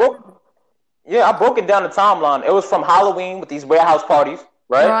 I broke it down the timeline. It was from Halloween with these warehouse parties,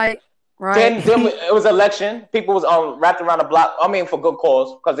 right? Right. Then it was election. People was wrapped around the block. I mean, for good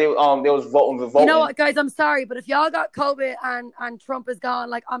cause because they was voting. You know what, guys? I'm sorry, but if y'all got COVID and Trump is gone,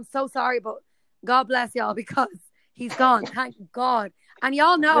 like I'm so sorry, but God bless y'all because he's gone. Thank God. And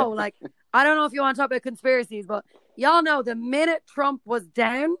y'all know, like, I don't know if you want to talk about conspiracies, but y'all know the minute Trump was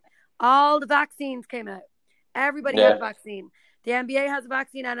down, all the vaccines came out. Everybody had a vaccine. The NBA has a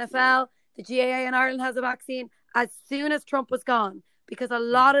vaccine, NFL, the GAA in Ireland has a vaccine as soon as Trump was gone. Because a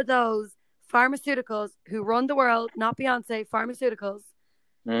lot of those pharmaceuticals who run the world, not Beyonce, pharmaceuticals,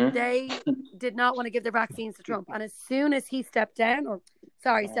 they did not want to give their vaccines to Trump. And as soon as he fell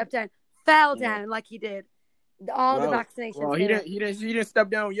down like he did, all the vaccinations. Well, he didn't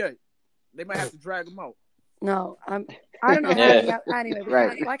step down yet. They might have to drag him out. No, I don't know.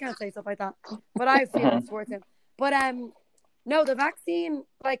 Anyway, I can't say stuff like that. But I have feelings towards him. But no, the vaccine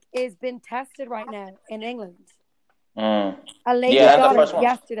is been tested right now in England. A lady got it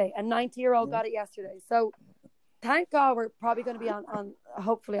yesterday. A 90-year-old got it yesterday. So thank God we're probably going to be on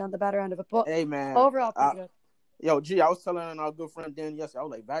hopefully on the better end of it. But hey, man, overall, pretty good. Yo, I was telling our good friend Dan yesterday. I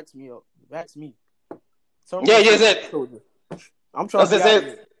was like, "Vax me up, vax me." I'm trying to be out of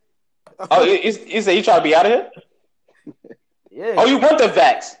here. Oh, you say you trying to be out of here? Yeah. Oh, you want the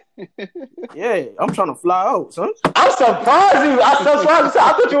vax? Yeah, I'm trying to fly out, son. I'm surprised you. I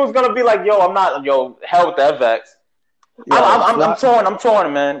thought you was gonna be like, "Yo, I'm not. Yo, hell with that vax." I'm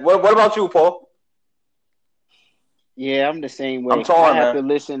torn, man. What about you, Paul? Yeah, I'm the same way. I'm torn, I have to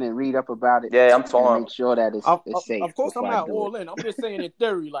listen and read up about it. Yeah, I'm torn. And make sure that it's safe. Of course, I'm not all in. I'm just saying in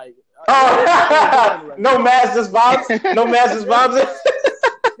theory, like. No Masters vibes. No Masters vibes.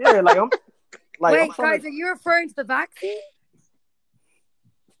 Yeah, like I'm. Wait, guys, are you referring to the vaccine?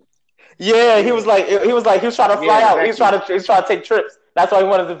 Yeah, he was trying to fly out. He was trying to take trips. That's why he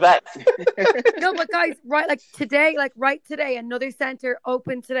wanted the back. No, but guys, right today, another center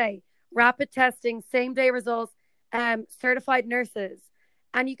open today. Rapid testing, same day results, certified nurses.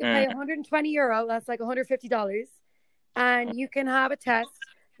 And you can pay €120, that's like $150. And you can have a test.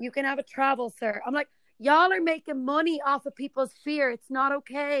 You can have a travel, sir. I'm like, y'all are making money off of people's fear. It's not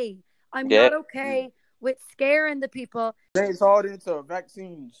okay. I'm not okay with scaring the people. James Harden to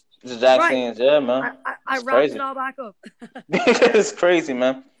vaccines. The vaccines, yeah, man. I wrapped it all back up. It's crazy,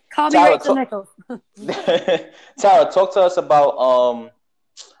 man. Call me Rachel Nichols. Tara, talk to us about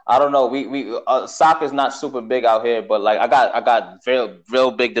I don't know. We soccer's not super big out here, but like I got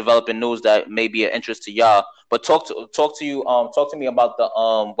real big developing news that may be of interest to y'all. But talk to me about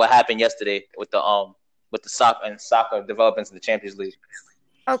the what happened yesterday with the soccer developments in the Champions League.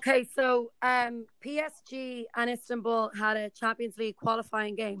 Okay, so PSG and Istanbul had a Champions League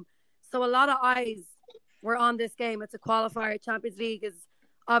qualifying game. So a lot of eyes were on this game. It's a qualifier. Champions League is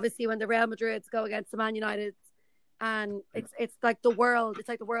obviously when the Real Madrids go against the Man United, and it's like the World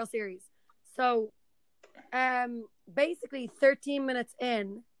Series. So basically 13 minutes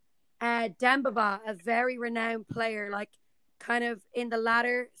in, Dembaba, a very renowned player, like kind of in the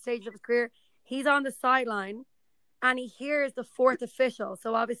latter stage of his career, he's on the sideline and he hears the fourth official.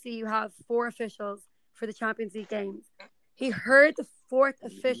 So obviously you have 4 officials for the Champions League games. He heard the fourth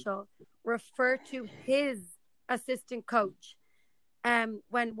official refer to his assistant coach.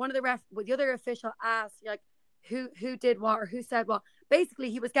 When one of the other official asked, like, who did what or who said what.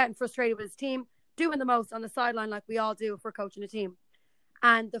 Basically, he was getting frustrated with his team, doing the most on the sideline like we all do if we're coaching a team.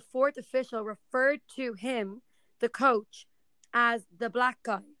 And the fourth official referred to him, the coach, as the black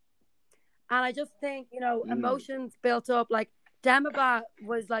guy. And I just think, emotions built up. Like, Dembaba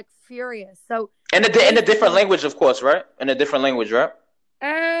was, like, furious. So in a different language, of course, right? In a different language, right?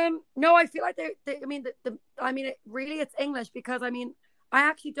 No, I feel like it's English because, I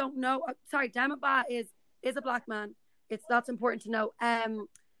actually don't know. Sorry, Dembaba is a black man. That's important to know.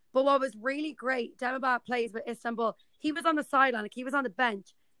 But what was really great, Dembaba plays with Istanbul. He was on the sideline, like he was on the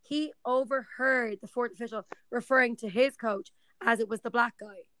bench. He overheard the fourth official referring to his coach as it was the black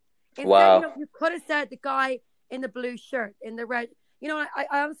guy. Instead, wow. You could have said the guy in the blue shirt, in the red. I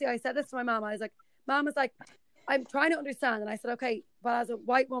honestly, I said this to my mom. I was like, Mom was like, I'm trying to understand. And I said, okay, but as a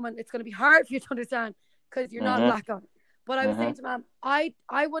white woman, it's going to be hard for you to understand because you're not a black guy. But I was saying to Mom, I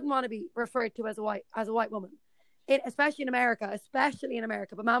wouldn't want to be referred to as a white woman, especially in America.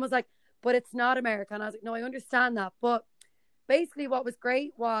 But Mom was like, but it's not America. And I was like, no, I understand that. But basically what was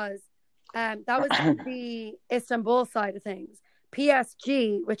great was that was the Istanbul side of things.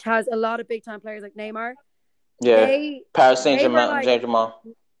 PSG, which has a lot of big time players like Neymar. Yeah. Paris Saint-Germain.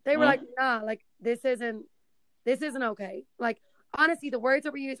 They were like, nah, like this isn't okay. Like, honestly, the words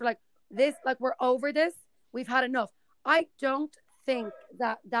that were used were like this, like we're over this. We've had enough. I don't think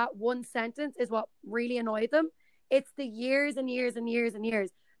that one sentence is what really annoyed them. It's the years and years and years and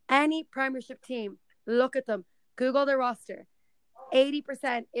years. Any Premiership team, look at them, Google their roster.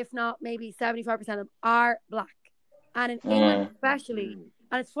 80%, if not maybe 75% of them are black. And in England especially,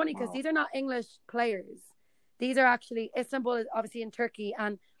 and it's funny because these are not English players. These are actually, Istanbul is obviously in Turkey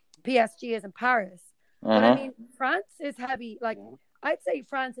and PSG is in Paris. But France is heavy. Like, I'd say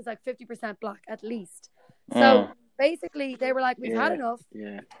France is like 50% black at least. So basically they were like, we've had enough.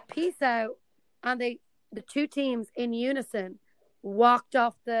 Yeah. Peace out. And the two teams in unison walked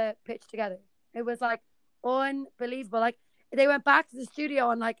off the pitch together. It was like unbelievable. Like, they went back to the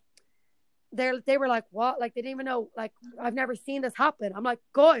studio and like, they were like, what? Like, they didn't even know, like, I've never seen this happen. I'm like,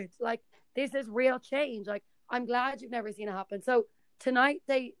 good. Like, this is real change. Like, I'm glad you've never seen it happen. So tonight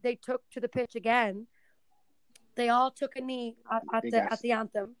they took to the pitch again. They all took a knee at the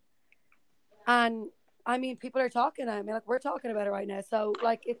anthem. And people are talking. Like, we're talking about it right now. So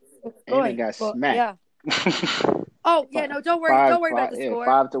like, it's good. And they got smacked. Yeah. Oh yeah, no, don't worry about the score.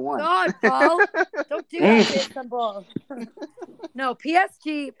 5-1. God, Paul, don't do that to Istanbul. No,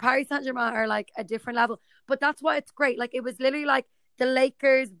 PSG, Paris Saint-Germain are like a different level. But that's why it's great. Like, it was literally like the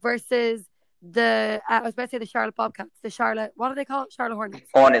Lakers versus I was about to say the Charlotte Bobcats. What do they call it? Charlotte Hornets.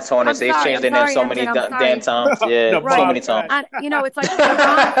 Hornets. They've changed their name so many damn times. Yeah, right. So many times. And it's like.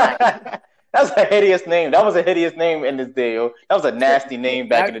 That's a hideous name. That was a hideous name in this day, yo. That was a nasty name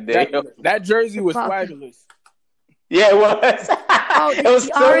back in the day. That jersey was fabulous. Yeah, it was. Oh, it was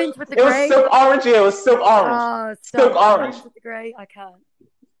the orange with the gray. It was silk orange. Yeah, it was silk orange. Oh, silk orange with the gray. I can't.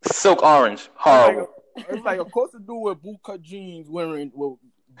 Silk orange. Horrible. It's like, of course, to do with bootcut jeans wearing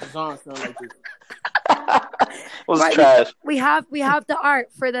design something like this. It was trash. We have the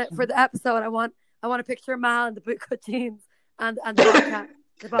art for the episode. I want a picture of Mal in the bootcut jeans and the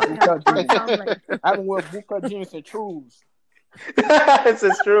Bobcat. I haven't worn bootcut jeans and trues. It's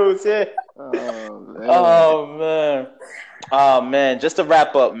the truth, yeah. Oh man. Just to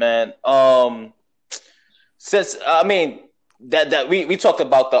wrap up, man. Since I mean that we talked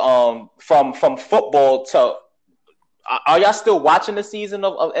about the from football to. Are y'all still watching the season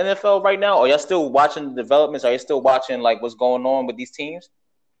of NFL right now? Are y'all still watching the developments? Are you still watching like what's going on with these teams?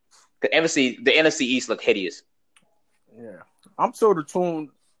 The NFC East look hideous. Yeah, I'm sort of tuned.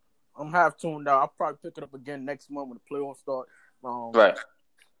 I'm half tuned out. I'll probably pick it up again next month when the playoffs start. Right.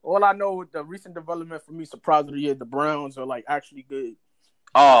 All I know with the recent development for me, surprise of the year, the Browns are like actually good.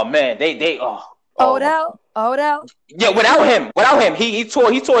 Oh man, they Odell. Yeah, without him, he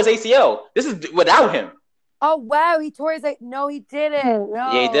tore his ACL. This is without him. Oh wow, he tore his. No, he didn't.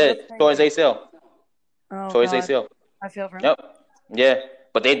 No, Yeah, he did. Tore his ACL. Tore his ACL. I feel for him. Yep. Yeah,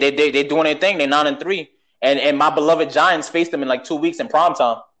 but they doing their thing. They're 9-3, and my beloved Giants faced them in like 2 weeks in prime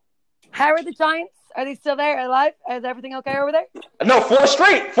time. How are the Giants? Are they still there? Alive? Is everything okay over there? No, 4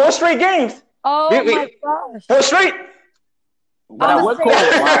 straight games. Oh my gosh. 4 straight. But at what cost?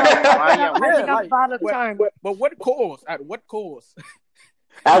 But what cost? At what cost?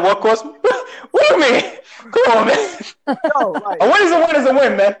 At what cost? What do you mean? Come on, man. Yo, like, a win is a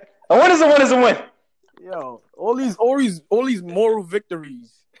win, man. A win is a win. Yo, all these moral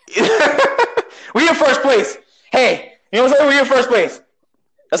victories. We in first place. Hey, you know what I'm saying? We in first place.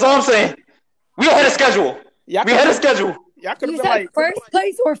 That's all I'm saying. We ahead of schedule. We ahead of schedule. Y'all could have You been said like first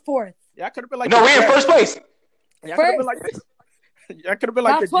place or fourth? Y'all could have been like no, we in first place. Y'all could have been like this. Y'all could have been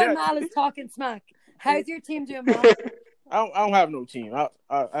like That's the why Jets. Mal is talking smack. How's your team doing, Mal? I don't have no team. I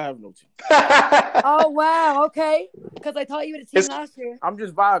have no team. Oh wow, okay. Because I thought you had a team last year. I'm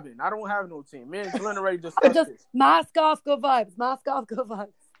just vibing. I don't have no team. Me and Glenn already discussed Just this. mask off, good vibes. Mask off, good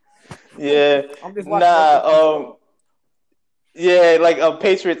vibes. Yeah. I'm just watching. Yeah, like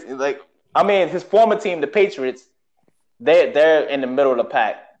Patriots. Like I mean, his former team, the Patriots, they're in the middle of the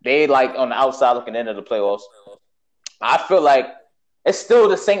pack. They like on the outside looking into the playoffs. I feel like it's still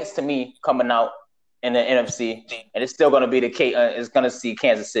the Saints to me coming out in the NFC, and it's still going to be it's going to see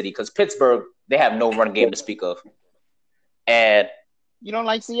Kansas City because Pittsburgh, they have no run game to speak of. And you don't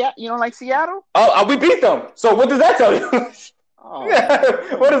like Seattle? You don't like Seattle? Oh, we beat them. So what does that tell you?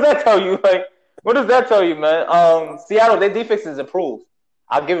 What does that tell you? Like, what does that tell you, man? Seattle, their defense is improved.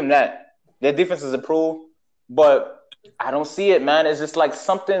 I'll give them that. Their defense is improved, but I don't see it, man. It's just like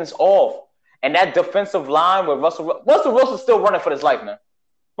something's off. And that defensive line with Russell Wilson's still running for his life, man.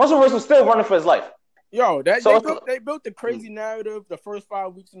 Russell Wilson's still running for his life. Yo, they built the crazy narrative the first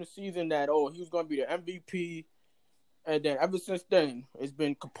 5 weeks in the season that he was going to be the MVP, and then ever since then it's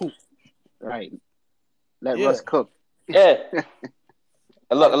been kaput. Right. Let Russ cook. Yeah.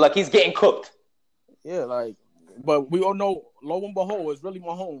 look, he's getting cooked. Yeah, like, but we all know, lo and behold, it's really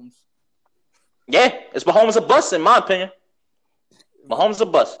Mahomes. Yeah, it's Mahomes a bust in my opinion. Mahomes a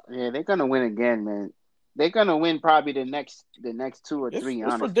bust. Yeah, they're gonna win again, man. They're gonna win probably the next 2 or 3. It's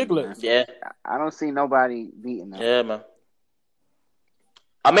honestly, ridiculous. Man. Yeah, I don't see nobody beating them. Yeah, man.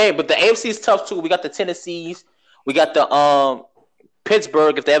 I mean, but the AFC is tough too. We got the Tennessees. We got the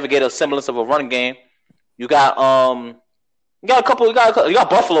Pittsburgh. If they ever get a semblance of a running game, you got you got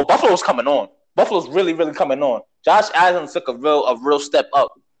Buffalo. Buffalo's coming on. Buffalo's really, really coming on. Josh Allen took a real step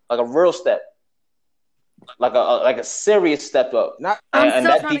up, like a real step. Like a serious step up. I'm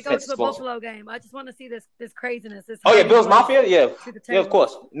still trying to go to the Buffalo game. I just want to see this craziness. Bills Mafia, yeah, of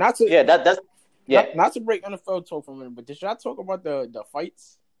course. Not to break NFL talk for a minute, but did y'all talk about the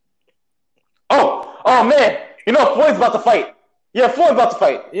fights? Oh man, you know Floyd's about to fight. Yeah, Floyd's about to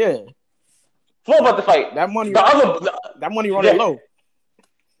fight. Yeah, Floyd's about to fight. That money running low.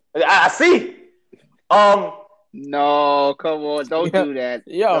 I see. No, come on, don't do that.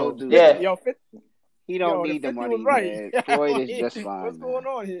 Yo, don't do that. Yo, he don't need the money, right. Man. Floyd is just fine. What's going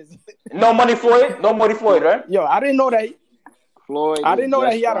on here? No money, Floyd. No money, Floyd. Right? Yo, I didn't know that. I didn't know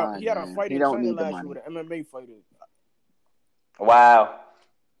that he had a fight in China last year with an MMA fighter. Wow,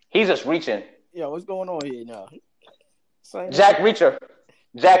 he's just reaching. Yo, what's going on here now? Jack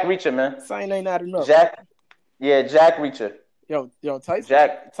Reacher, man. Sign ain't not enough. Jack Reacher. Yo,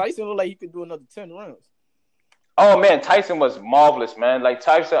 Tyson looked like he could do another 10 rounds. Oh man, Tyson was marvelous, man. Like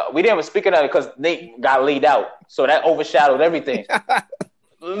Tyson, we didn't even speak of that because Nate got laid out, so that overshadowed everything.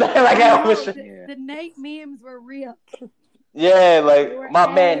 The Nate memes were real. Yeah, like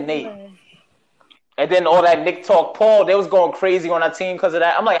my man Nate. And then all that Nick talk, Paul, they was going crazy on our team because of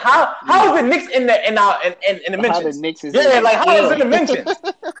that. I'm like, how is the Knicks in the mentions? How the Knicks is how is it in the mentions?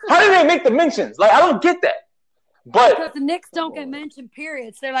 How did they make the mentions? Like, I don't get that. But because the Knicks don't get mentioned,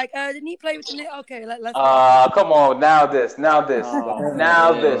 periods. They're like, didn't he play with the Knicks? Okay, let's come on, now this.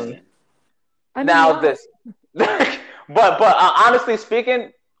 honestly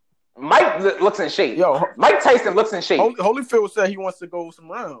speaking, Mike looks in shape. Yo, Mike Tyson looks in shape. Holyfield said he wants to go some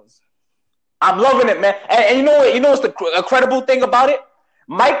rounds. I'm loving it, man. And you know what? You know what's the incredible thing about it?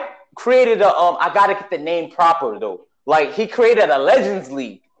 Mike created a I gotta get the name proper though. Like he created a Legends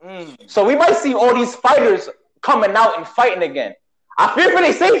League. So we might see all these fighters coming out and fighting again. I fear for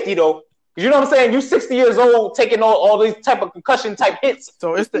their safety though. You know what I'm saying? You 60 years old taking all these type of concussion type hits.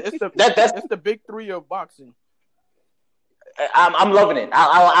 So it's the big three of boxing. I'm loving it.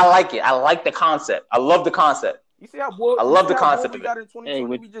 I like it. I like the concept. I love the concept. You see how bold, I love the concept we of got it. in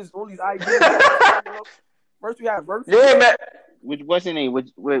 2020. We just all these ideas. First we had versus. Yeah, man. What's the name?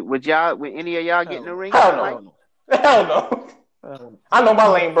 Would any of y'all get in the ring? Hell no. I know my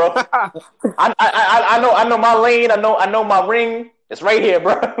lane, bro. I know my lane. I know my ring. It's right here,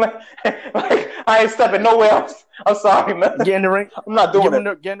 bro. like I ain't stepping nowhere else. I'm sorry, man. Get in the ring. I'm not doing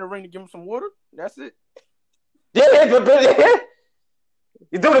it. Get in the ring to give him some water. That's it. Yeah.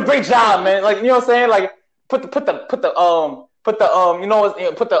 You're doing a great job, man. Like you know what I'm saying. Like put the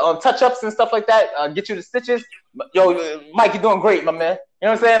touch ups and stuff like that. Get you the stitches. Yo, Mike, you're doing great, my man. You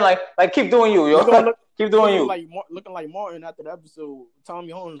know what I'm saying. Like keep doing you, yo. Keep doing you. Looking like Martin after the episode. Tommy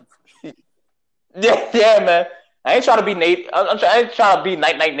Holmes. Yeah, man. I ain't trying to be Nate. I ain't trying to be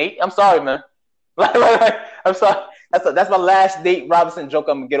Nate. I'm sorry, man. I'm sorry. That's my last Nate Robinson joke.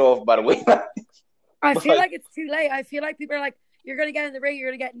 I'm gonna get off. By the way. I feel like it's too late. I feel like people are like, you're gonna get in the ring. You're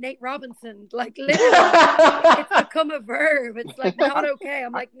gonna get Nate Robinson. Like literally, it's become a verb. It's like not okay.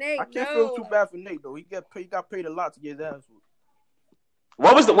 I'm like Nate. I can't feel too bad for Nate though. He got paid a lot to get his ass whooped.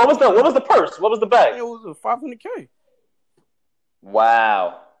 What was the purse? What was the bag? It was $500K.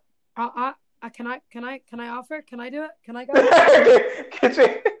 Wow. Can I offer? Can I do it? Can I go?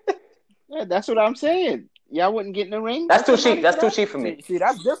 Yeah, that's what I'm saying. Y'all wouldn't get in the ring. That's too cheap. That's too cheap for me. See,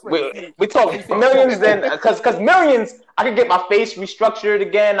 that's different. We talk millions then, because millions. I could get my face restructured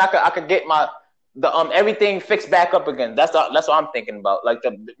again. I could get everything fixed back up again. That's what I'm thinking about. Like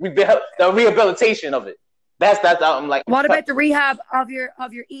the rehabilitation of it. That's I'm like. What about the rehab of your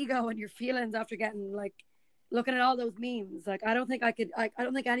ego and your feelings after getting like looking at all those memes? Like I don't think I could. I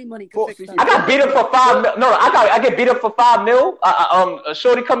don't think any money could fix that. I got beat up for $5 million. No, I get beat up for $5 million.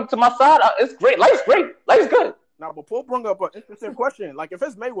 Shorty come to my side. It's great. Life's great. Life's good. Now, but Paul brought up an interesting question. Like if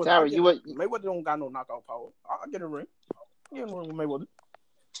it's Mayweather, Mayweather don't got no knockout power. I'll get in the ring. Get in the ring with Mayweather.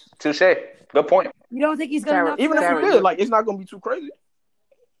 Touche. Good point. You don't think he's gonna? Even if he did, like it's not gonna be too crazy.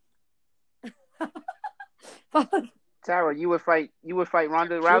 Tara, you would fight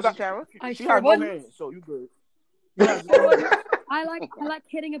Ronda Rousey, Tara? She has no hands, so you good. I like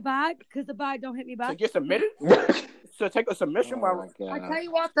hitting a bag because the bag don't hit me back. To get submitted? So take a submission. I tell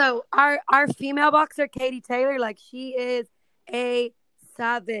you what though, our female boxer Katie Taylor, like she is a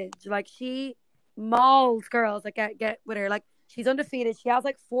savage. Like she mauls girls that get with her. Like she's undefeated. She has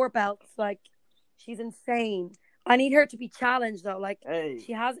like 4 belts. Like she's insane. I need her to be challenged though. Like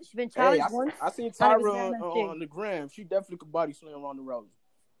she's been challenged once. I seen Tyra on the gram. She definitely could body slam Ronda Rousey.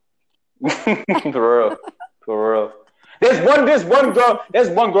 For real. There's one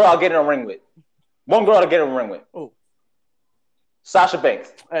girl I'll get in a ring with. One girl to get in a ring with. Oh. Sasha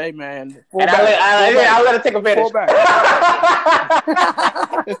Banks. Hey man. And I let her take advantage.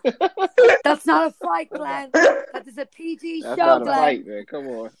 That's not a fight, Glenn. That is a PG show, not a Glenn. fight, man. Come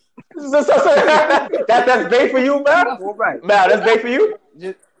on. That's big for you, man. Right. Man, that's big for you.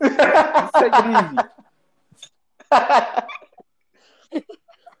 Just take it easy.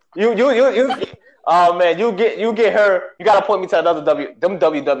 You. Oh man, you get her. You gotta point me to another them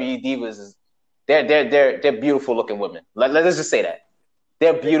WWE divas. They're beautiful looking women. Let's just say that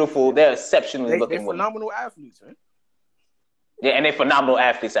they're beautiful. They're exceptionally looking women. They're phenomenal athletes, man. Yeah, and they're phenomenal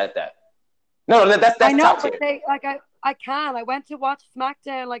athletes at that. No, that's I know, top but tier. I can. I went to watch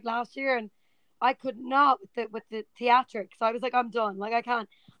SmackDown like last year, and I could not with the theatrics. So I was like, I'm done. Like I can't.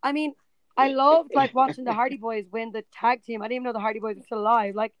 I mean, I loved like watching the Hardy Boys win the tag team. I didn't even know the Hardy Boys were still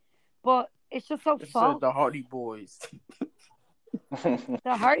alive. Like, but it's just so fun. The Hardy Boys. The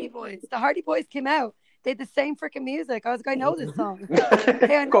Hardy Boys came out. They had the same freaking music. I was like, I know this song.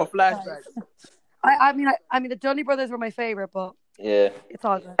 Go flashbacks. I mean, the Dudley Brothers were my favorite, but yeah, it's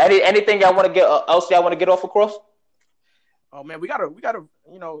all good. Anything y'all want to get else? Y'all want to get off of Cross? Oh man, we gotta,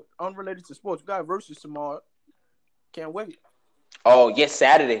 unrelated to sports. We got versus tomorrow. Can't wait. Oh yes,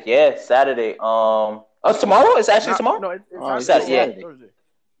 Saturday. Yeah, Saturday. It's tomorrow. It's actually tomorrow. No, it's Saturday. Yeah. Thursday.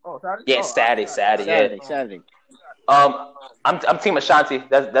 Oh, Saturday. Yeah, Saturday. Saturday. I'm Team Ashanti.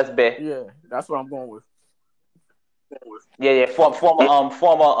 That's big. Yeah, that's what I'm going with. Yeah. Former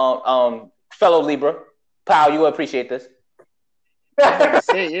fellow Libra. Pal, you will appreciate this.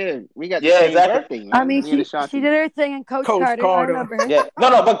 Yeah, we got the Yeah, same exactly. birthday, man. I mean, Me and she Ashanti. did her thing in Coach Carter. I remember her. Yeah,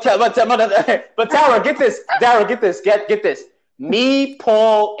 no, but Tara, get this. Dara, get this. Get this. Me,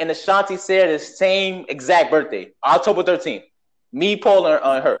 Paul, and Ashanti share the same exact birthday, October 13th. Me, Paul,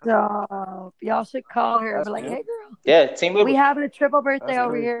 and her. So y'all should call her and That's be like, good. "Hey, girl, Yeah, team we Liberty. having a triple birthday That's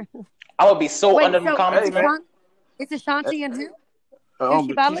over great. here." I would be so Wait, under the so comments, Hey, man. it's Ashanti and who?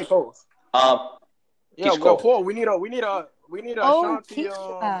 Keisha battling? Cole. Yeah, Keisha well, Cole. Paul, we need a Oh, Ashanti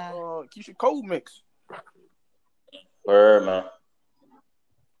Keisha. Keisha Cole mix. Word, man.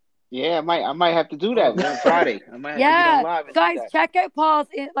 Yeah, I might have to do that, man. Friday. I might have to get on live and guys, do that. check out Paul's.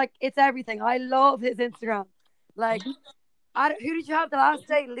 It's everything. I love his Instagram. Like, who did you have the last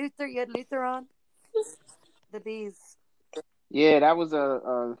day? Luther. You had Luther on. The bees. Yeah, that was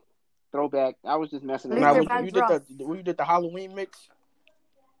a throwback. I was just messing Luther around. When you did the Halloween mix.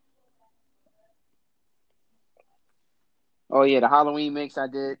 Oh yeah, the Halloween mix I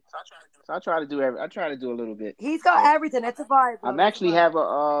did. So I try to do a little bit. He's got everything. It's a vibe. I'm actually have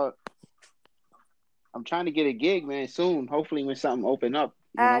I'm trying to get a gig, man, soon. Hopefully when something open up.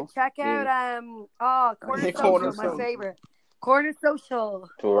 You know? Check out Corner Corner Social, my Social. favorite. Corner Social.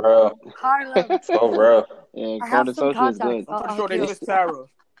 For real. Harlem. For real. Yeah, I have Corner some Social is contacts. good. I'm pretty sure they missed Tara.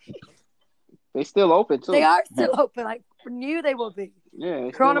 They still open too. They are still open. I knew they would be. Yeah,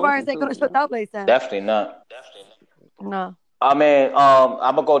 they still Coronavirus open, ain't gonna too, shut that place down. Definitely not. No. I mean,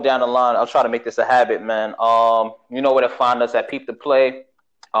 I'm gonna go down the line. I'll try to make this a habit, man. You know where to find us at Peep the Play,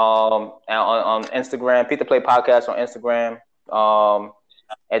 and on Instagram, Peep the Play Podcast on Instagram,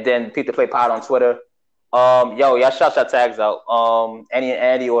 and then Peep the Play Pod on Twitter. Y'all shout your tags out.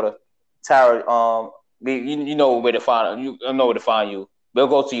 Any order. Tara, you know where to find you. Know where to find you. We'll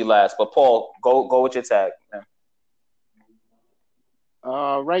go to you last, but Paul, go with your tag, man.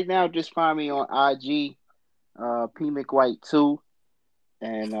 Right now, just find me on IG, P McWhite 2,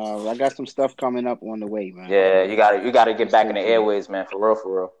 and I got some stuff coming up on the way, man. Yeah, you gotta get back in the airways, man. For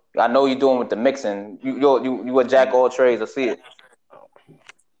real. I know you're doing with the mixing. You a jack of all trades. I see it.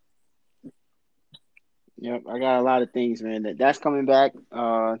 Yep, I got a lot of things, man. That's coming back.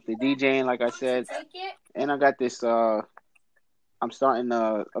 The DJing, like I said, and I got this. I'm starting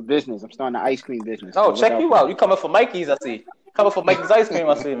a business. I'm starting an ice cream business. No, check you out. You coming for Mikey's? I see. Coming for Mikey's ice cream.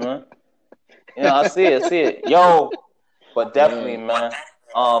 I see, man. Yeah, I see it. Yo, but definitely, man.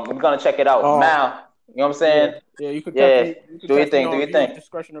 We're gonna check it out now. You know what I'm saying? Yeah, you can do your thing. Do your thing.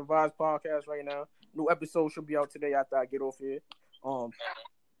 Discretion Advised podcast right now. New episode should be out today after I get off here. Love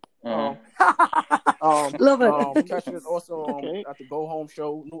it. Catch us also at the Go Home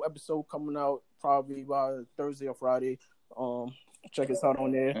Show. New episode coming out probably by Thursday or Friday. Check us out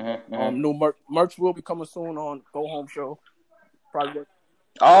on there. New merch will be coming soon on Go Home Show. Probably.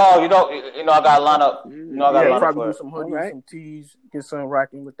 Oh, you know, I got a lineup. Probably do some hoodies, some tees, get some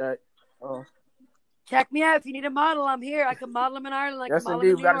racking with that. Check me out if you need a model. I'm here. I can model them in Ireland. Yes,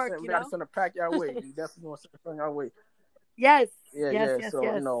 indeed. We gotta send a pack your way. We definitely want to send a pack our way. Yes. Yes.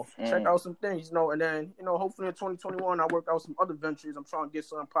 So check out some things, and then hopefully in 2021 I work out some other ventures. I'm trying to get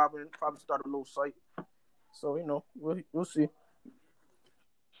something popping. Probably start a little site. So we'll see.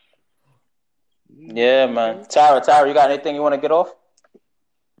 Yeah, man. Tara, you got anything you want to get off?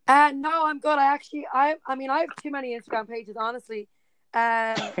 No, I'm good. I have too many Instagram pages, honestly.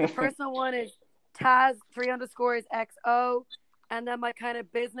 The personal one is Taz 3_XO, and then my kind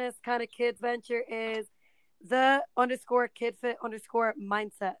of business, kind of kids venture is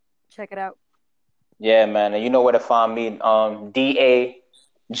 _KidFit_mindset. Check it out. Yeah, man, and you know where to find me. DA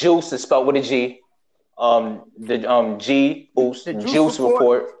Juice is spelled with a G. The G Boost Juice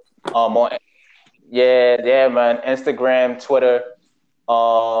Report. On yeah, man. Instagram, Twitter,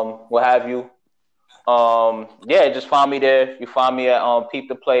 what have you. Just find me there. You find me at Peep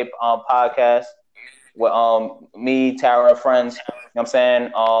the Play podcast with me, Tara, and friends. You know what I'm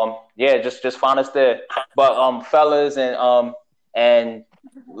saying? Just find us there. But fellas and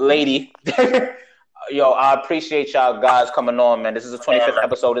lady, I appreciate y'all guys coming on, man. This is the 25th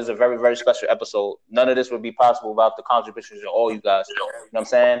episode. This is a very, very special episode. None of this would be possible without the contributions of all you guys. You know what I'm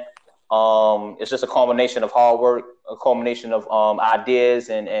saying? It's just a combination of hard work, a combination of ideas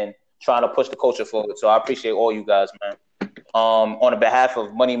and trying to push the culture forward. So I appreciate all you guys, man. On behalf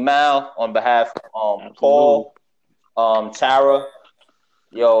of Money Mal, on behalf of Paul, Tara,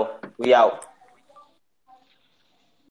 we out.